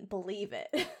didn't believe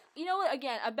it. You know what?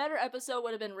 Again, a better episode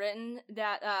would have been written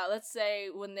that, let's say,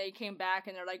 when they came back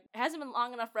and they're like, it hasn't been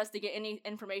long enough for us to get any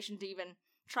information to even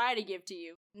try to give to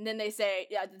you. And then they say,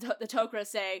 the Tok'ra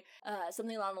say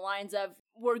something along the lines of,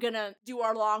 we're gonna do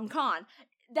our long con.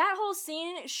 That whole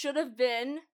scene should have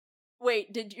been...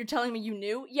 Wait, you're telling me you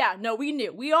knew? Yeah, no, we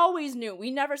knew. We always knew. We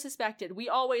never suspected. We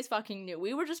always fucking knew.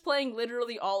 We were just playing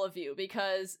literally all of you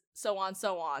because so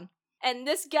on. And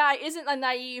this guy isn't a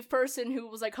naive person who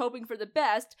was, like, hoping for the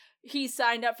best. He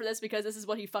signed up for this because this is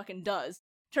what he fucking does.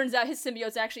 Turns out his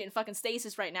symbiote's actually in fucking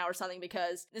stasis right now or something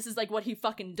because this is, like, what he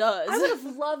fucking does. I would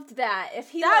have loved that if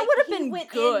he, went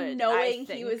good, in knowing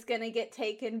he was gonna get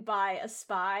taken by a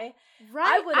spy.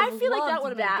 Right? I feel like that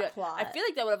would have been good. Plot. I feel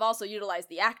like that would have also utilized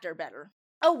the actor better.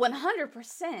 Oh,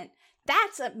 100%.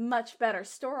 That's a much better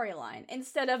storyline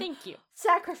instead of Thank you.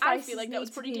 Sacrifices. I feel like that was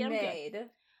pretty damn made. Good.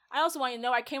 I also want you to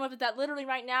know I came up with that literally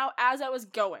right now as I was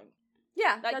going.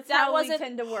 Yeah, like, that's that how wasn't we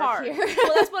tend to work hard. here.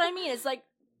 Well, that's what I mean. It's like,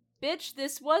 bitch,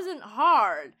 this wasn't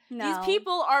hard. No. These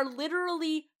people are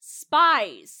literally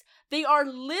spies. They are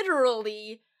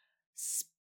literally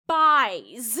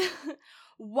spies.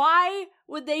 Why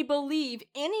would they believe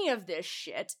any of this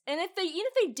shit? And even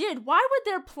if they did, why would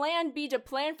their plan be to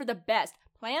plan for the best?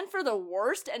 Plan for the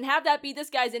worst and have that be this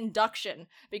guy's induction?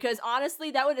 Because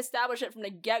honestly, that would establish it from the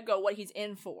get-go what he's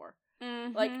in for.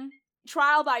 Mm-hmm. Like,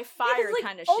 trial by fire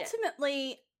kind of shit.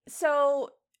 Ultimately, so,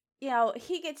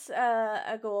 he gets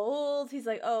a gold. He's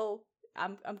like, oh,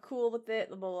 I'm cool with it,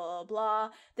 blah, blah, blah, blah.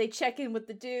 They check in with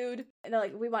the dude, and they're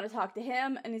like, we want to talk to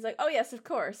him. And he's like, oh, yes, of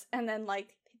course. And then,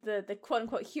 like, the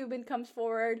quote-unquote human comes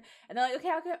forward, and they're like, okay,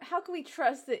 how can we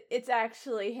trust that it's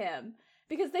actually him?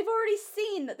 Because they've already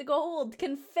seen that the gold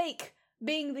can fake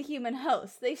being the human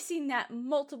host. They've seen that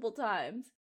multiple times.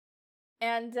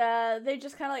 And they're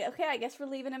just kind of like, okay, I guess we're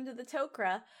leaving him to the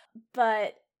Tok'ra.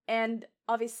 And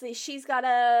obviously she's got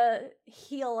to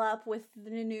heal up with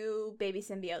the new baby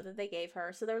symbiote that they gave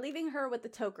her. So they're leaving her with the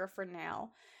Tok'ra for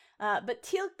now. But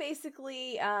Teal'c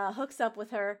basically hooks up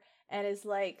with her and is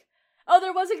like, oh,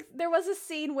 there was a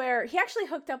scene where he actually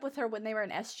hooked up with her when they were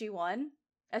in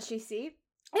SGC.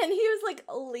 And he was, like,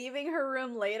 leaving her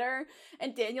room later,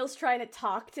 and Daniel's trying to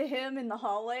talk to him in the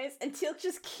hallways, and Teal'c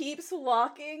just keeps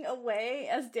walking away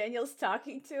as Daniel's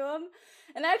talking to him.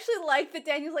 And I actually like that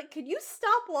Daniel's like, could you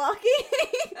stop walking?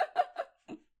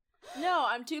 No,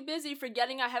 I'm too busy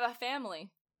forgetting I have a family.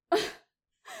 I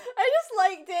just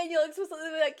like Daniel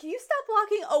explicitly like, can you stop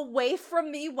walking away from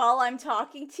me while I'm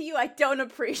talking to you? I don't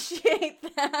appreciate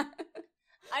that.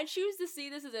 I choose to see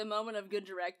this as a moment of good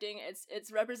directing.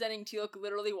 It's representing Teal'c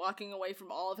literally walking away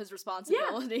from all of his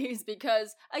responsibilities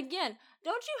because, again,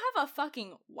 don't you have a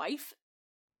fucking wife?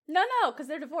 No, because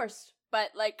they're divorced.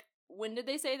 But, like, when did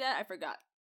they say that? I forgot.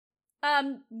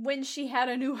 When she had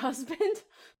a new husband.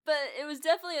 But it was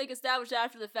definitely, like, established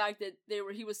after the fact that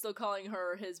he was still calling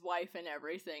her his wife and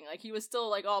everything. Like, he was still,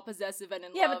 like, all possessive and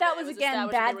in love. Yeah, but that was again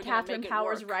bad Catherine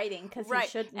Powers writing, because he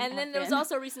shouldn't And then there was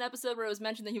also a recent episode where it was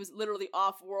mentioned that he was literally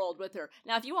off-world with her.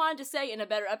 Now, if you wanted to say in a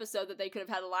better episode that they could have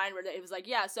had a line where it was like,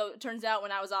 yeah, so it turns out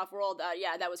when I was off-world,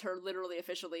 yeah, that was her literally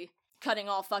officially cutting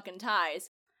all fucking ties.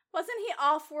 Wasn't he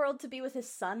off-world to be with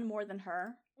his son more than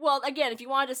her? Well, again, if you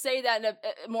wanted to say that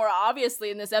more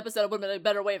obviously in this episode, it would have been a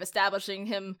better way of establishing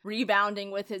him rebounding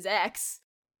with his ex.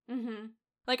 Mm-hmm.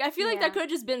 Like, I feel like that could have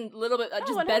just been a little bit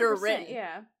just better written.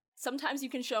 Yeah. Sometimes you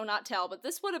can show, not tell, but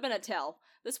this would have been a tell.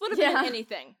 This would have been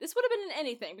anything. This would have been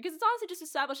anything, because it's honestly just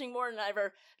establishing more than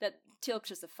ever that Teal'c's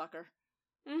just a fucker.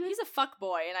 Mm-hmm. He's a fuck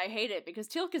boy, and I hate it, because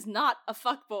Teal'c is not a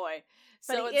fuck boy.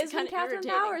 So but he is when Catherine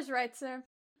Powers writes her.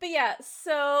 But yeah,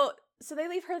 so they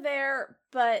leave her there,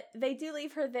 but they do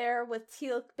leave her there with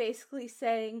Teal'c basically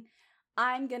saying,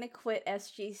 I'm gonna quit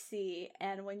SGC,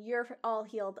 and when you're all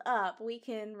healed up, we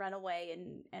can run away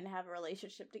and have a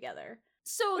relationship together.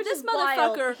 So this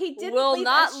motherfucker will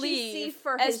not leave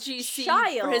for SGC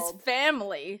child, for his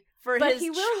family, for but his he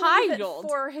will child. Leave it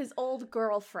for his old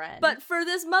girlfriend. But for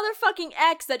this motherfucking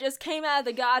ex that just came out of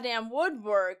the goddamn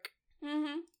woodwork,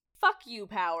 fuck you,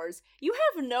 Powers. You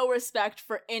have no respect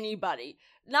for anybody.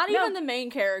 Not even the main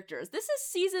characters. This is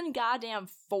season goddamn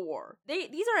 4.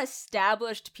 These are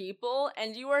established people,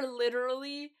 and you are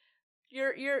literally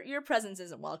your presence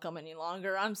isn't welcome any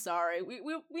longer. I'm sorry.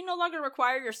 We no longer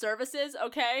require your services,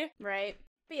 okay? Right.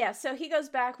 But yeah, so he goes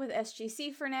back with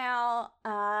SGC for now,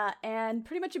 and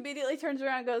pretty much immediately turns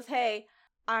around and goes, "Hey,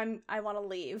 I want to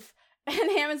leave."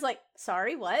 And Hammond's like,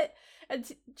 "Sorry, what?" And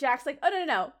Jack's like, "Oh,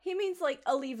 no. He means, like,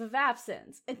 a leave of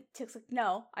absence." And Teal'c's like,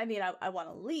 "No, I mean, I want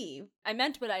to leave." I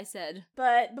meant what I said.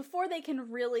 But before they can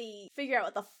really figure out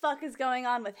what the fuck is going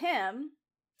on with him,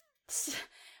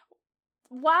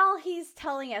 while he's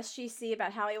telling SGC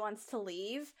about how he wants to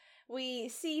leave, we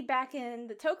see back in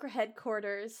the Tok'ra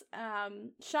headquarters,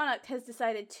 Shonuk has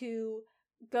decided to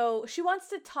go. She wants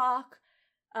to talk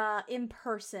in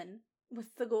person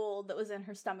with the ghoul that was in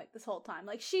her stomach this whole time.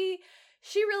 Like, she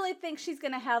really thinks she's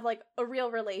gonna have, like, a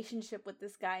real relationship with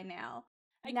this guy now.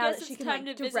 I guess it's time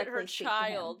to visit her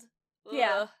child.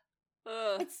 Yeah.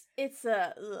 Ugh. It's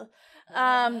but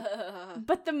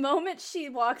the moment she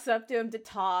walks up to him to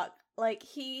talk, like,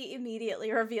 he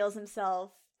immediately reveals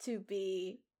himself to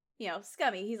be,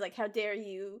 scummy. He's like, "How dare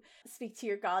you speak to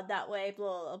your god that way,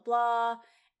 blah, blah, blah."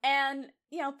 And,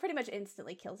 pretty much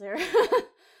instantly kills her.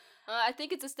 I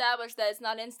think it's established that it's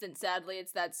not instant, sadly.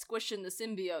 It's that squishing the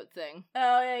symbiote thing.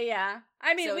 Oh, yeah.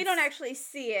 I mean, so we don't actually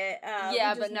see it.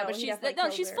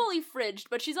 She's fully fridged,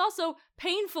 but she's also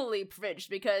painfully fridged,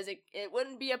 because it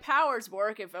wouldn't be a Powers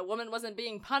work if a woman wasn't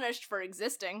being punished for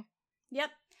existing. Yep.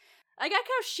 I like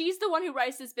how she's the one who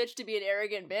writes this bitch to be an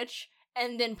arrogant bitch,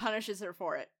 and then punishes her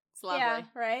for it. It's lovely. Yeah,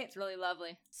 right? It's really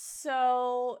lovely.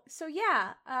 So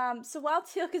yeah. So while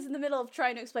Teal'c is in the middle of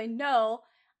trying to explain, no,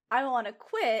 I want to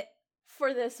quit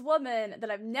for this woman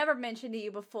that I've never mentioned to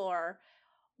you before,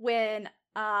 when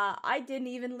I didn't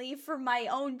even leave for my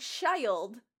own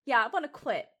child. Yeah, I want to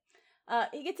quit.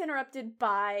 He gets interrupted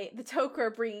by the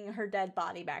Tok'ra bringing her dead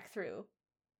body back through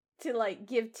to, like,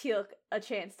 give Teal'c a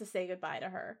chance to say goodbye to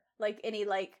her. Like, any,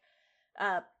 like,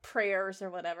 prayers or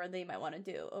whatever they might want to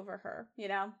do over her,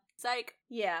 Psych.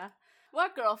 Yeah.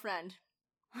 What girlfriend?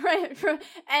 Right, and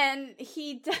then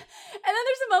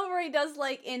there's a moment where he does,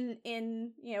 like,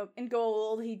 in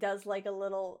gold, he does, like, a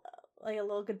little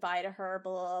goodbye to her,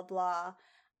 blah, blah, blah,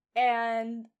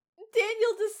 and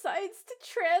Daniel decides to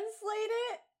translate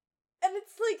it, and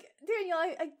it's like, Daniel,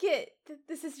 I get that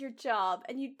this is your job,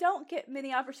 and you don't get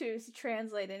many opportunities to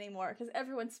translate anymore, because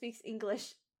everyone speaks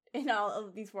English in all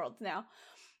of these worlds now.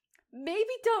 Maybe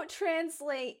don't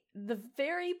translate the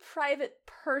very private,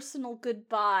 personal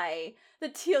goodbye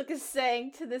that Teal'c is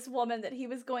saying to this woman that he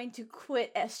was going to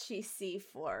quit SGC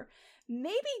for.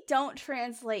 Maybe don't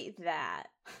translate that.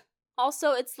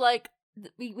 Also, it's like,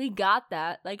 we got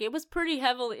that. Like, it was pretty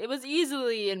heavily, it was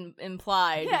easily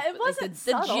implied. Yeah, it wasn't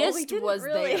subtle. The gist was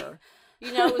really there.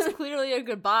 It was clearly a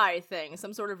goodbye thing.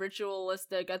 Some sort of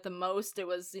ritualistic, at the most, it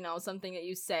was, something that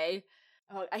you say.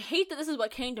 Oh, I hate that this is what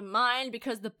came to mind,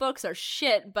 because the books are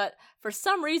shit, but for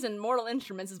some reason, Mortal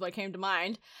Instruments is what came to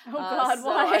mind. Oh god, so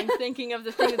why? I'm thinking of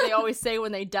the thing that they always say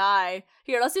when they die.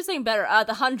 Here, let's do something better.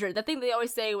 The 100, the thing they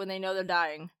always say when they know they're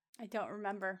dying. I don't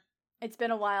remember. It's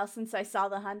been a while since I saw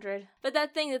the 100. But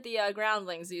that thing that the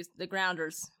groundlings use, the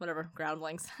grounders, whatever,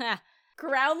 groundlings.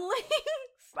 Groundlings?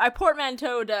 I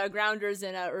portmanteaued grounders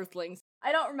and earthlings.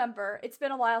 I don't remember. It's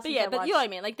been a while since I watched. But you know what I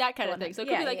mean, like that kind of thing. So it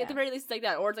could Yeah, be like yeah. at the very least it's like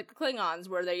that, or it's like the Klingons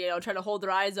where they try to hold their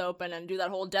eyes open and do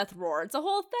that whole death roar. It's a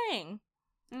whole thing.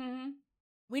 Mm-hmm.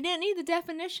 We didn't need the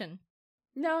definition.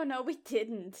 No, we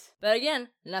didn't. But again,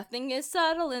 nothing is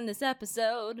subtle in this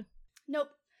episode.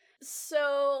 Nope.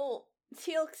 So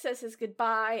Teal'c says his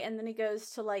goodbye, and then he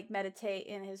goes to like meditate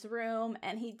in his room,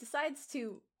 and he decides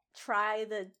to try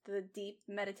the deep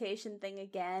meditation thing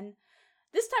again.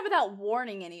 This time without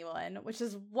warning anyone, which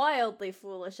is wildly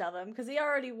foolish of him, because he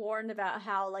already warned about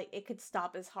how, like, it could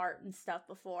stop his heart and stuff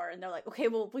before, and they're like, okay,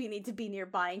 well, we need to be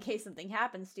nearby in case something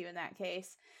happens to you in that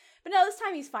case. But no, this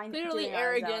time he's fine. Clearly,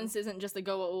 arrogance isn't just a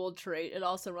Goa'uld trait, it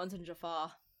also runs in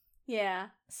Jaffa. Yeah,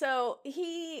 so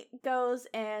he goes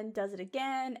and does it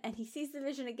again, and he sees the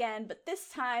vision again, but this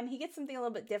time he gets something a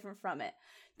little bit different from it.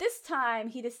 This time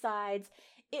he decides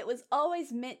it was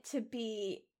always meant to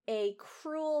be a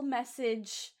cruel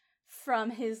message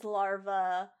from his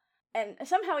larva, and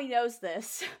somehow he knows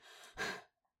this.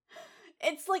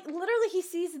 It's like literally he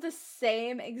sees the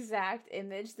same exact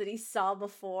image that he saw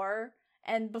before,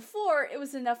 and before it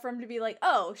was enough for him to be like,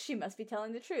 oh, she must be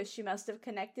telling the truth, she must have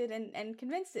connected and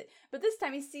convinced it. But this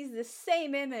time he sees the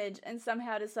same image and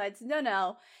somehow decides,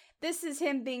 no, this is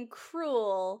him being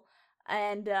cruel,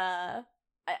 and I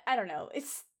don't know,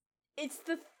 it's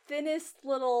the thinnest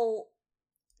little...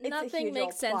 Nothing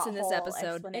makes sense in this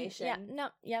episode. It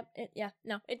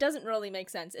doesn't really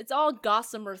make sense. It's all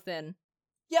gossamer thin.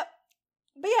 Yep.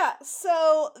 But yeah,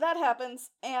 so that happens,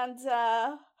 and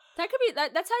that could be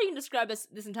that's how you can describe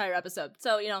this entire episode.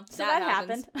 So, so that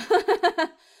happened.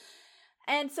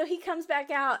 And so he comes back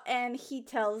out and he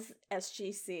tells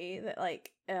SGC that,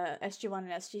 like, SG1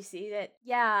 and SGC that,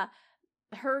 yeah,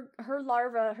 her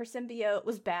larva, her symbiote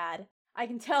was bad. I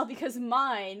can tell because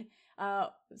mine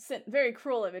sent very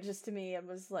cruel images to me and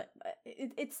was like,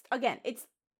 it's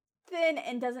thin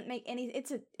and doesn't make any,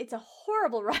 it's a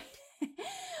horrible writing.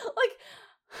 Like,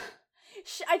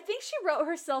 I think she wrote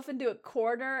herself into a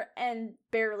corner and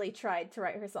barely tried to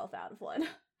write herself out of one.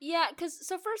 Yeah, because,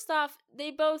 so first off,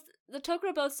 the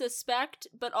Tok'ra both suspect,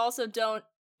 but also don't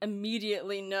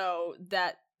immediately know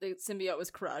that the symbiote was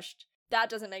crushed. That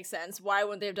doesn't make sense. Why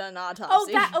wouldn't they have done an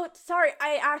autopsy? Sorry,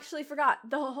 I actually forgot.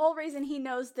 The whole reason he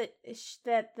knows that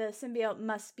the symbiote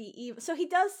must be evil. So he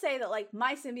does say that, like,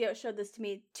 my symbiote showed this to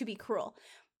me to be cruel.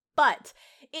 But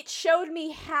it showed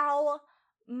me how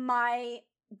my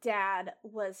dad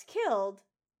was killed,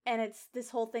 and it's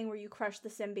this whole thing where you crush the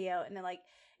symbiote and then, like,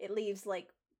 it leaves, like,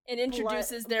 it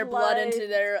introduces their blood into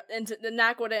the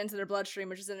Naquadah into their bloodstream,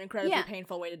 which is an incredibly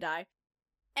painful way to die.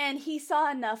 And he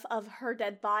saw enough of her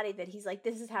dead body that he's like,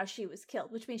 this is how she was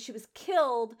killed, which means she was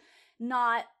killed,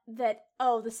 not that,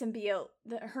 oh, the symbiote,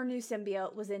 her new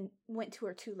symbiote went to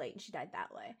her too late and she died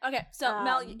that way. Okay, so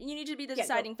Mel, you need to be the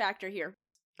deciding factor here.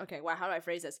 Okay, wow, how do I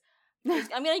phrase this?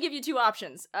 I'm going to give you two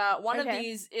options. One of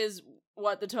these is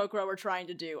what the Tok'ra were trying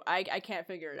to do. I can't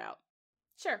figure it out.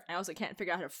 Sure. I also can't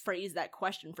figure out how to phrase that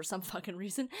question for some fucking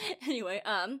reason. Anyway,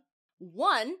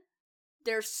 one,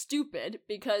 they're stupid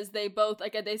because they both,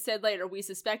 like they said later, we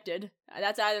suspected.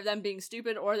 That's either them being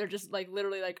stupid or they're just, like,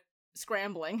 literally, like,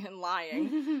 scrambling and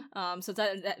lying. So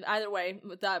it's either way,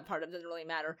 with that part, it doesn't really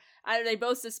matter. Either they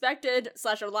both suspected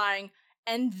 / are lying,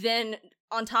 and then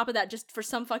on top of that, just for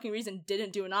some fucking reason,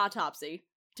 didn't do an autopsy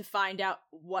to find out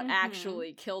what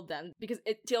actually killed them. Because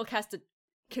Teal'c has to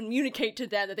communicate to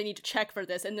them that they need to check for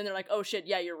this, and then they're like, oh shit,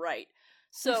 yeah, you're right.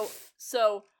 So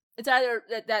it's either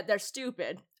that they're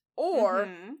stupid, or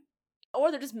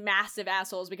they're just massive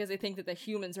assholes because they think that the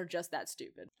humans are just that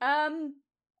stupid.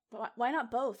 Why not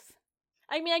both?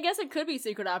 I mean, I guess it could be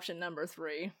secret option number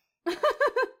 3.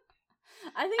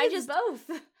 I think it's both.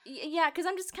 Yeah, because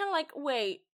I'm just kind of like,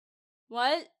 wait,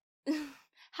 what?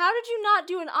 How did you not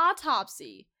do an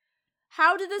autopsy?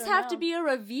 How did this have to be a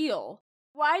reveal?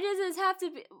 Why does this have to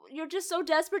be... You're just so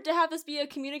desperate to have this be a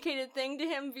communicated thing to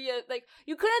him via... Like,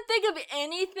 you couldn't think of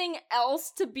anything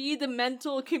else to be the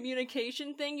mental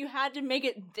communication thing? You had to make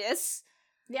it this?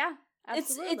 Yeah,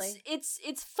 absolutely.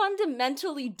 It's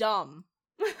fundamentally dumb.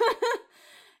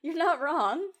 You're not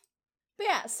wrong. But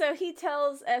yeah, so he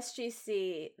tells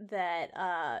SGC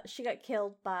that she got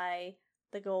killed by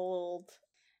the Goa'uld.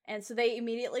 And so they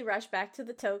immediately rush back to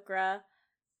the Tok'ra.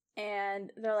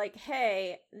 And they're like,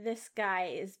 hey, this guy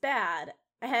is bad.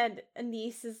 And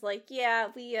Anise is like, yeah,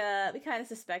 we kind of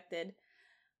suspected.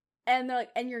 And they're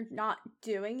like, and you're not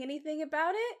doing anything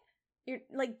about it? You're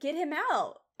like, get him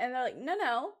out. And they're like,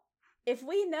 no. If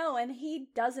we know and he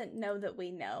doesn't know that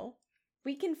we know,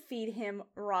 we can feed him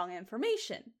wrong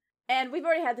information. And we've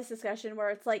already had this discussion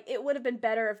where it's like, it would have been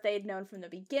better if they had known from the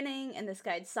beginning and this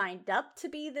guy had signed up to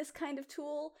be this kind of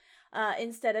tool,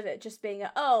 instead of it just being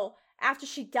after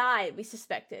she died, we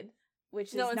suspected, which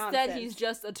is nonsense. Instead he's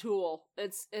just a tool.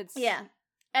 It's yeah.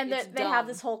 And it's they have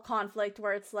this whole conflict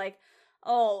where it's like,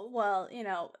 oh, well,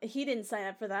 he didn't sign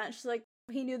up for that. And she's like,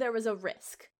 he knew there was a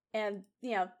risk. And,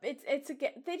 it's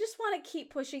again, they just want to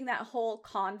keep pushing that whole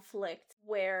conflict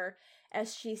where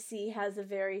SGC has a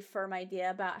very firm idea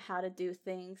about how to do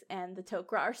things, and the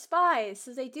Tok'ra are spies,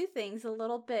 so they do things a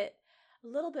little bit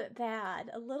bad,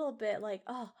 a little bit like,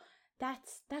 oh,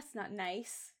 that's not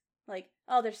nice. Like,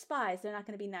 oh, they're spies, they're not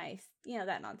going to be nice.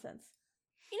 That nonsense.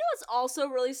 You know what's also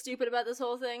really stupid about this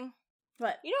whole thing?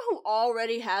 What? You know who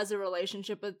already has a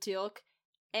relationship with Teal'c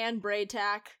and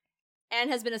Braytak and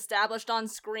has been established on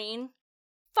screen?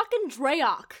 Fucking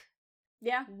Dreyok.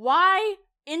 Yeah. Why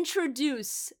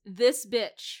introduce this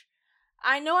bitch?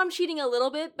 I know I'm cheating a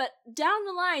little bit, but down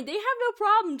the line, they have no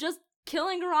problem just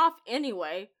killing her off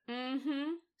anyway.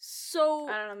 Mm-hmm. So,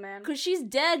 I don't know, man. Because she's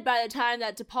dead by the time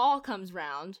that T'Pol comes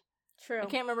round. True.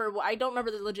 I don't remember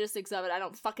the logistics of it.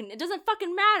 It doesn't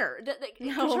fucking matter.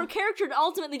 Because her character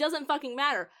ultimately doesn't fucking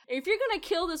matter. If you're gonna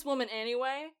kill this woman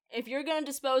anyway, if you're gonna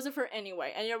dispose of her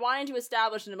anyway, and you're wanting to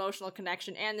establish an emotional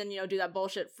connection and then, do that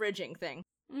bullshit fridging thing.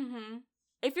 Mm-hmm.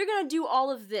 If you're gonna do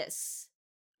all of this,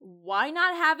 why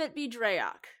not have it be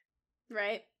Dreyok?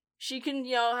 Right. She can,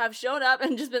 have shown up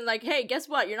and just been like, hey, guess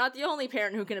what? You're not the only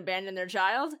parent who can abandon their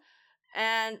child.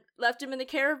 And left him in the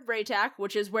care of Braytak,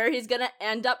 which is where he's gonna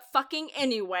end up fucking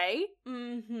anyway.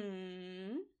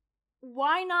 Mm-hmm.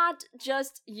 Why not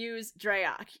just use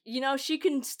Dreyok? She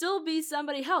can still be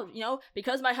somebody else,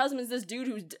 because my husband's this dude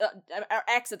who's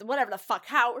ex, whatever the fuck,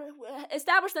 how,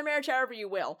 establish their marriage however you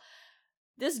will.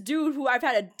 This dude who I've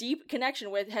had a deep connection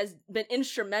with has been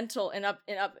instrumental in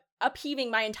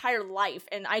upheaving my entire life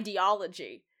and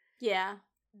ideology. Yeah.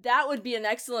 That would be an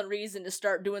excellent reason to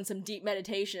start doing some deep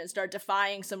meditation and start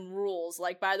defying some rules.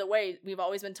 Like, by the way, we've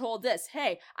always been told this.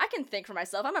 Hey, I can think for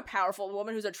myself. I'm a powerful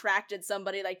woman who's attracted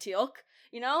somebody like Teal'c.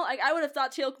 I would have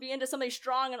thought Teal'c would be into somebody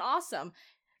strong and awesome.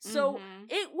 So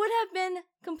it would have been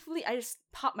complete. I just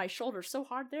popped my shoulder so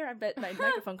hard there. I bet my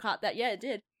microphone caught that. Yeah, it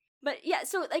did. But yeah,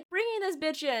 so bringing this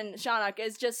bitch in, Shaunak,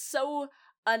 is just so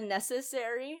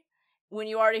unnecessary when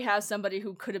you already have somebody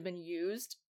who could have been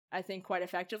used, I think, quite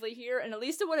effectively here, and at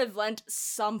least it would have lent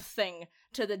something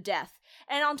to the death.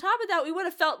 And on top of that, we would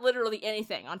have felt literally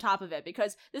anything on top of it,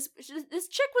 because this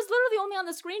chick was literally only on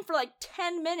the screen for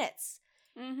 10 minutes.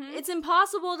 Mm-hmm. It's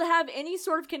impossible to have any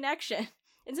sort of connection.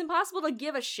 It's impossible to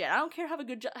give a shit. I don't care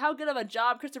how good of a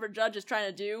job Christopher Judge is trying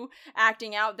to do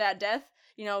acting out that death.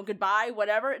 Goodbye,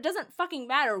 whatever. It doesn't fucking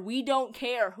matter. We don't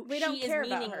care. We don't care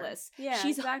about her. She's meaningless. Yeah,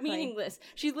 she's exactly. meaningless.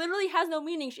 She literally has no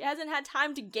meaning. She hasn't had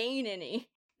time to gain any.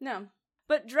 No.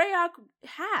 But Dreyok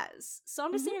has. So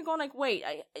I'm just sitting here going wait,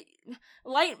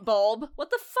 light bulb? What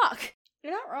the fuck?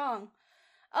 You're not wrong.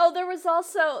 Oh, there was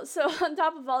also, so on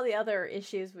top of all the other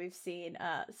issues we've seen,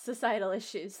 societal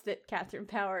issues that Catherine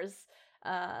Powers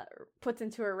puts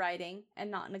into her writing, and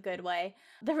not in a good way,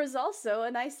 there was also a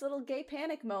nice little gay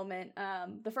panic moment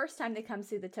the first time they come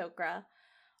see the Tok'ra.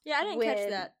 Yeah, I didn't catch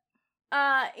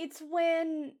that. It's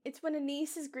when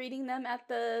Anise is greeting them at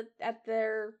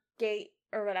their gate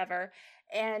or whatever,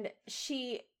 and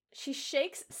she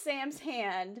shakes Sam's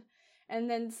hand and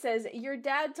then says, "Your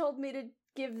dad told me to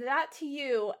give that to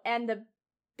you," and a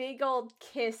big old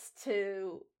kiss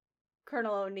to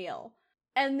Colonel O'Neill.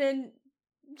 And then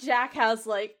Jack has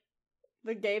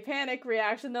the gay panic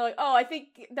reaction. They're like, "Oh, I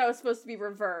think that was supposed to be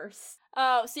reversed."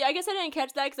 Oh, see, I guess I didn't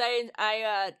catch that because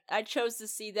I chose to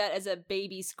see that as a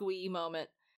baby squee moment.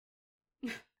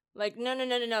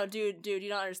 No, dude, you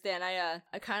don't understand. I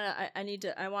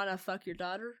want to fuck your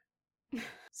daughter.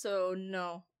 So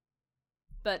no.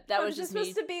 But that was just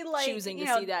me choosing to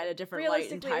see that in a different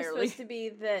light entirely. It's supposed to be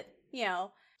that,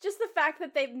 just the fact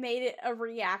that they've made it a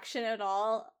reaction at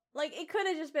all. It could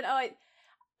have just been,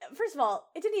 first of all,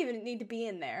 it didn't even need to be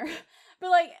in there.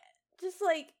 But,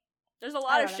 there's a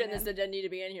lot of shit that didn't need to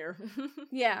be in here.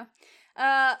 Yeah.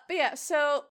 But yeah,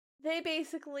 so they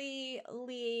basically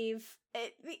leave.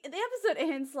 The episode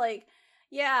ends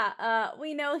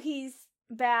we know he's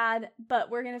bad, but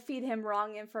we're gonna feed him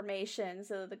wrong information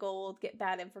so that the Goa'uld will get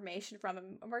bad information from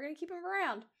him, and we're gonna keep him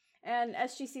around. And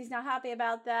SGC's not happy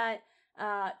about that.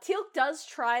 Teal'c does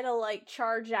try to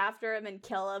charge after him and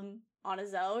kill him on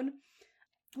his own,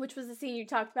 which was the scene you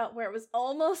talked about where it was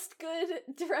almost good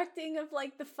directing of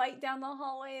the fight down the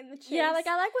hallway and the chase. Yeah, I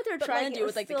like what they're trying to do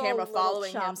with the camera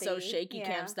following him so shaky yeah.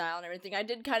 cam style and everything. I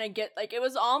did kind of get it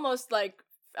was almost like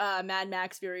Mad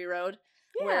Max Fury Road.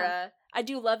 Where I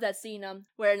do love that scene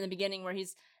where in the beginning where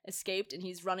he's escaped and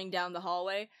he's running down the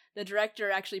hallway, the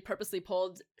director actually purposely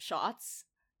pulled shots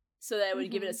so that it would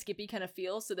give it a skippy kind of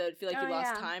feel, so that it would feel like you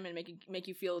lost time and make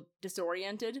you feel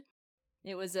disoriented.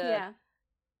 It was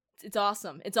it's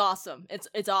awesome. It's awesome.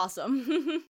 It's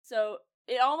awesome. So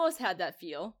it almost had that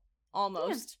feel.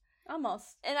 Almost. Yeah,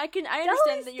 almost. And I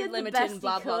understand that you're limited and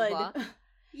blah blah blah.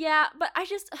 Yeah, but I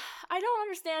don't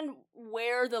understand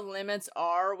where the limits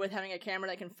are with having a camera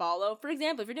that can follow. For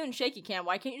example, if you're doing shaky cam,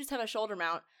 why can't you just have a shoulder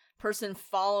mount person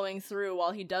following through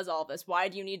while he does all this? Why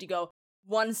do you need to go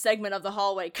one segment of the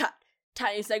hallway, cut,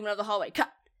 tiny segment of the hallway,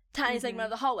 cut, tiny segment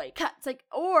of the hallway, cut? It's like,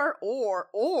 or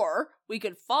we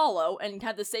could follow and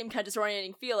have the same kind of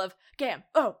disorienting feel of, cam,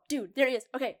 oh, dude, there he is,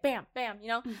 okay, bam, bam, you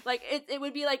know? Like, it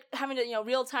would be like having to,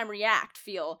 real-time react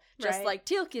feel, just like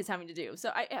Teal'c is having to do.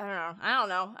 So, I don't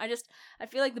know. I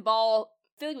feel like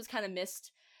it was kind of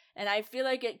missed, and I feel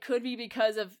like it could be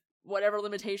because of whatever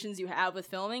limitations you have with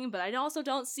filming, but I also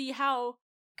don't see how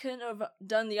couldn't have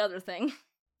done the other thing.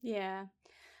 Yeah.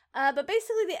 But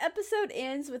basically the episode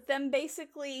ends with them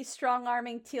basically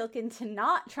strong-arming Teal'c into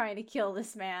not trying to kill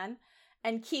this man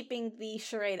and keeping the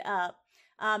charade up.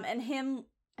 And him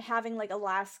having like a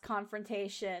last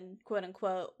confrontation, quote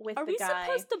unquote, with the guy. Are we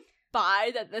supposed to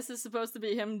buy that this is supposed to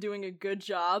be him doing a good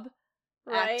job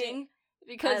acting?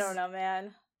 Because I don't know,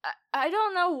 man. I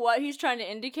don't know what he's trying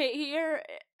to indicate here.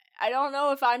 I don't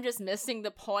know if I'm just missing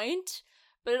the point.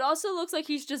 But it also looks like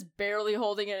he's just barely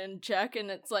holding it in check, and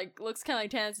it's like, looks kind of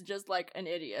like Tannis is just like an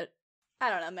idiot.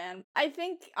 I don't know, man. I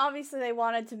think obviously they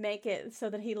wanted to make it so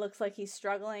that he looks like he's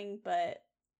struggling, but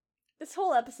this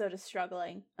whole episode is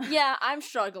struggling. Yeah, I'm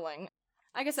struggling.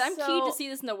 Like I said, I'm keen to see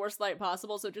this in the worst light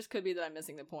possible, so it just could be that I'm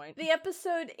missing the point. The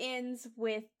episode ends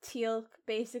with Teal'c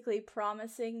basically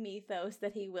promising Mythos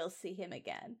that he will see him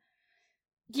again.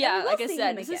 Yeah, like I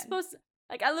said, this is supposed to...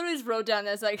 Like, I literally just wrote down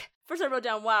this, like, first I wrote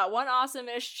down, wow, one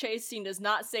awesome-ish chase scene does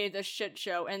not save this shit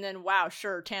show, and then, wow,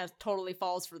 sure, Tannis totally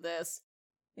falls for this.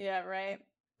 Yeah, right.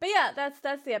 But yeah, that's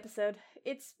the episode.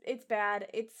 It's bad.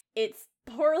 It's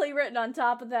poorly written on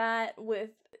top of that,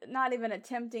 with not even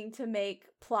attempting to make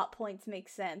plot points make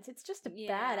sense. It's just a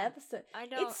bad episode.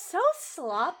 It's so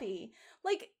sloppy.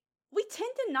 Like, we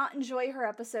tend to not enjoy her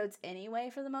episodes anyway,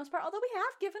 for the most part, although we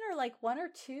have given her, like, one or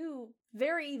two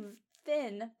very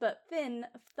thin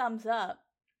thumbs up.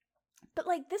 But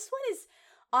like this one is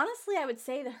honestly, I would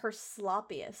say her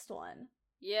sloppiest one.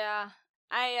 Yeah.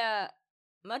 I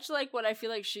much like what I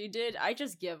feel like she did, I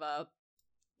just give up.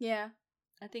 Yeah.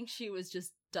 I think she was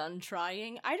just done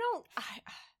trying. I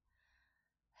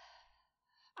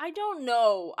don't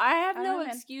know. I have no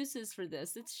excuses for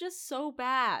this. It's just so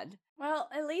bad. Well,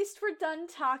 at least we're done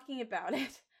talking about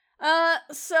it.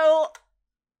 So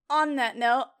on that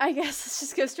note, I guess let's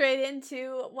just go straight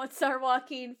into what's our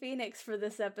Joaquin Phoenix for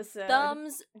this episode.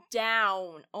 Thumbs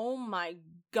down. Oh my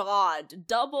god.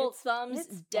 Double thumbs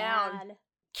down. Bad.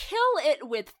 Kill it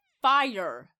with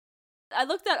fire. I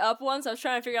looked that up once. I was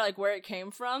trying to figure out like where it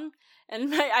came from,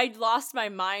 and I lost my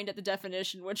mind at the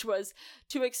definition, which was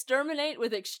to exterminate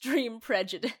with extreme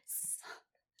prejudice.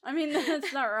 I mean,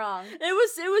 that's not wrong. It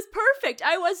was perfect.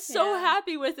 I was so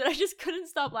happy with it. I just couldn't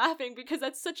stop laughing because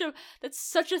that's such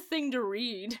a thing to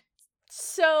read.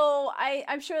 So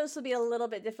I'm sure this will be a little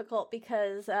bit difficult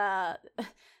because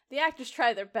the actors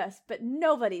try their best, but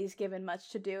nobody's given much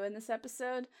to do in this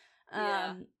episode.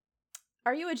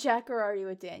 Are you a Jack or are you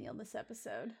a Daniel this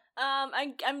episode?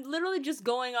 I'm literally just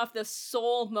going off the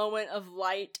sole moment of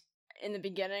light in the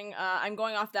beginning. I'm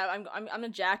going off that. I'm a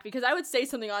Jack because I would say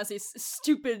something honestly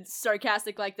stupid,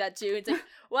 sarcastic like that too. It's like,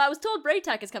 well, I was told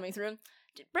Braytac is coming through.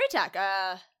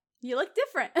 Braytac, you look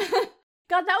different.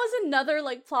 God, that was another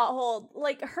like plot hole.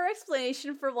 Like her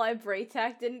explanation for why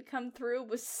Braytac didn't come through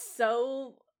was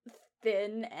so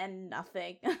thin and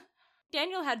nothing.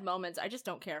 Daniel had moments. I just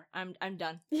don't care. I'm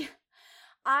done. Yeah.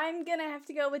 I'm gonna have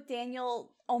to go with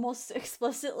Daniel almost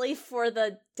explicitly for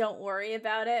the don't worry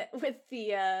about it with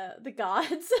the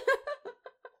gods.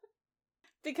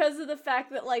 Because of the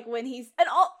fact that like when he's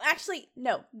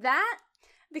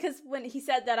because when he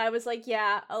said that I was like,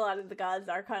 yeah, a lot of the gods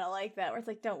are kind of like that where it's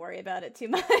like don't worry about it too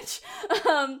much.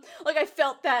 Like I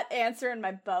felt that answer in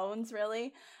my bones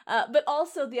really. But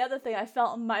also the other thing I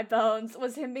felt in my bones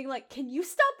was him being like, can you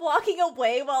stop walking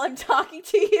away while I'm talking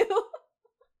to you?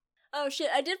 Oh shit,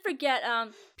 I did forget,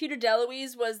 Peter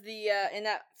DeLuise was the, in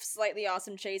that slightly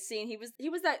awesome chase scene, he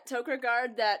was that Tok'ra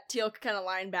guard that Teal'c kind of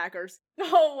linebackers.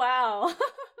 Oh wow.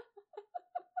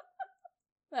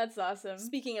 That's awesome.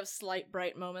 Speaking of slight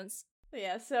bright moments.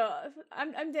 Yeah, so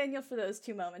I'm Daniel for those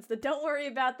 2 moments. But don't worry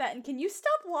about that, and can you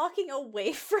stop walking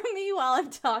away from me while I'm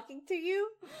talking to you?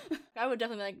 I would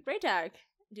definitely be like, Braytag,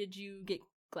 did you get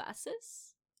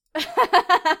glasses?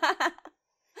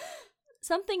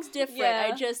 Something's different.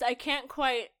 Yeah. I can't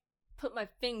quite put my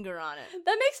finger on it.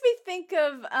 That makes me think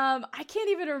of I can't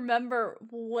even remember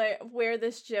where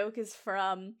this joke is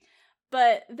from,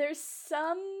 but there's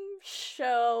some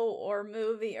show or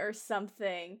movie or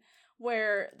something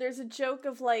where there's a joke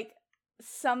of like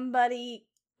somebody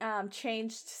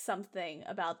changed something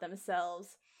about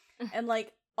themselves and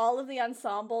like all of the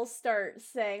ensembles start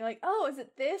saying like, oh, is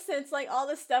it this? And it's like all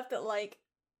the stuff that like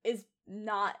is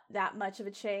not that much of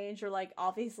a change or like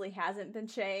obviously hasn't been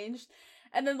changed.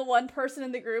 And then the one person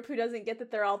in the group who doesn't get that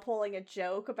they're all pulling a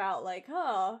joke about like,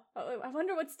 oh, I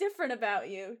wonder what's different about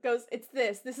you, goes, it's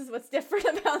this. This is what's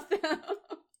different about them.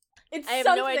 I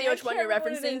have no idea which one you're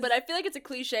referencing, but I feel like it's a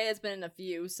cliche that's been in a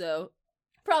few, so...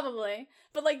 Probably.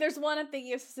 But, like, there's one I'm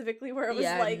thinking of specifically where it was,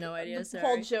 I like, have no idea, the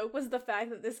whole joke was the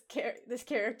fact that this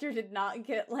character did not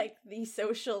get, like, the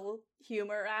social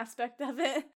humor aspect of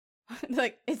it.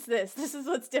 Like, it's this. This is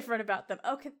what's different about them.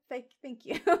 Okay, thank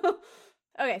you.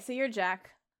 Okay, so you're Jack.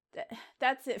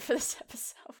 That's it for this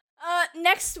episode.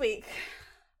 Next week,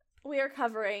 we are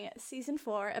covering Season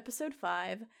 4, Episode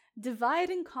 5, Divide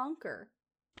and Conquer.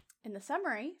 In the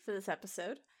summary for this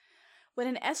episode, when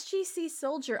an SGC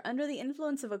soldier under the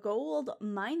influence of a gold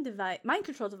mind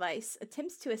control device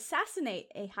attempts to assassinate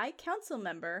a High Council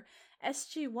member,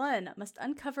 SG-1 must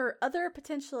uncover other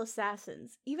potential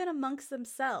assassins, even amongst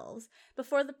themselves,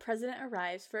 before the president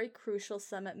arrives for a crucial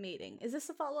summit meeting. Is this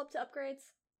a follow-up to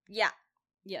Upgrades? Yeah.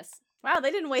 Yes. Wow,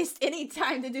 they didn't waste any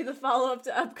time to do the follow-up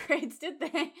to Upgrades, did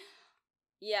they?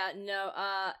 Yeah, no,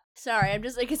 sorry, I'm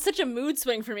just, like, it's such a mood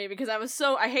swing for me because I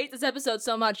hate this episode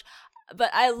so much,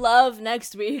 but I love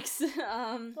next week's.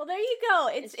 Well, there you go.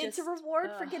 It's a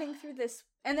reward for getting through this.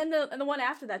 And then the one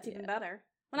after that's even better.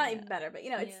 Well, not even better, but,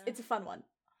 you know, it's a fun one.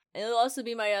 It'll also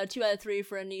be my 2 out of 3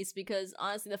 for Anise because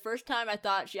honestly, the first time I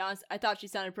thought she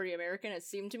sounded pretty American. It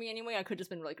seemed to me anyway. I could just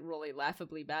been like really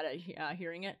laughably bad at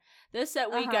hearing it. This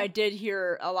week I did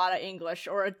hear a lot of English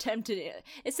or attempted it.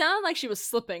 It sounded like she was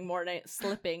slipping more than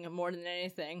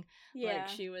anything. Yeah, like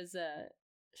she was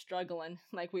struggling,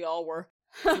 like we all were.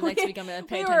 So next week I'm gonna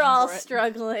pay attention for it. We were all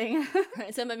struggling.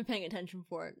 Right, so I might be paying attention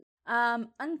for it.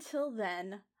 Until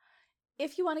then.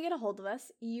 If you want to get a hold of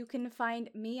us, you can find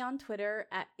me on Twitter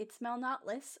at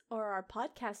itsmelnotless or our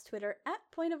podcast Twitter at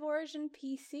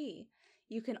pointoforiginpc.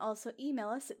 You can also email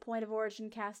us at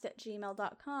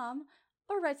pointoforigincast@gmail.com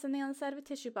or write something on the side of a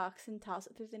tissue box and toss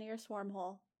it through the nearest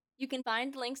wormhole. You can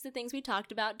find links to things we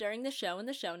talked about during the show in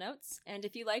the show notes. And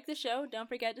if you like the show, don't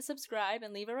forget to subscribe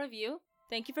and leave a review.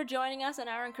 Thank you for joining us on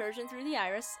our incursion through the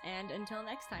iris, and until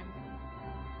next time.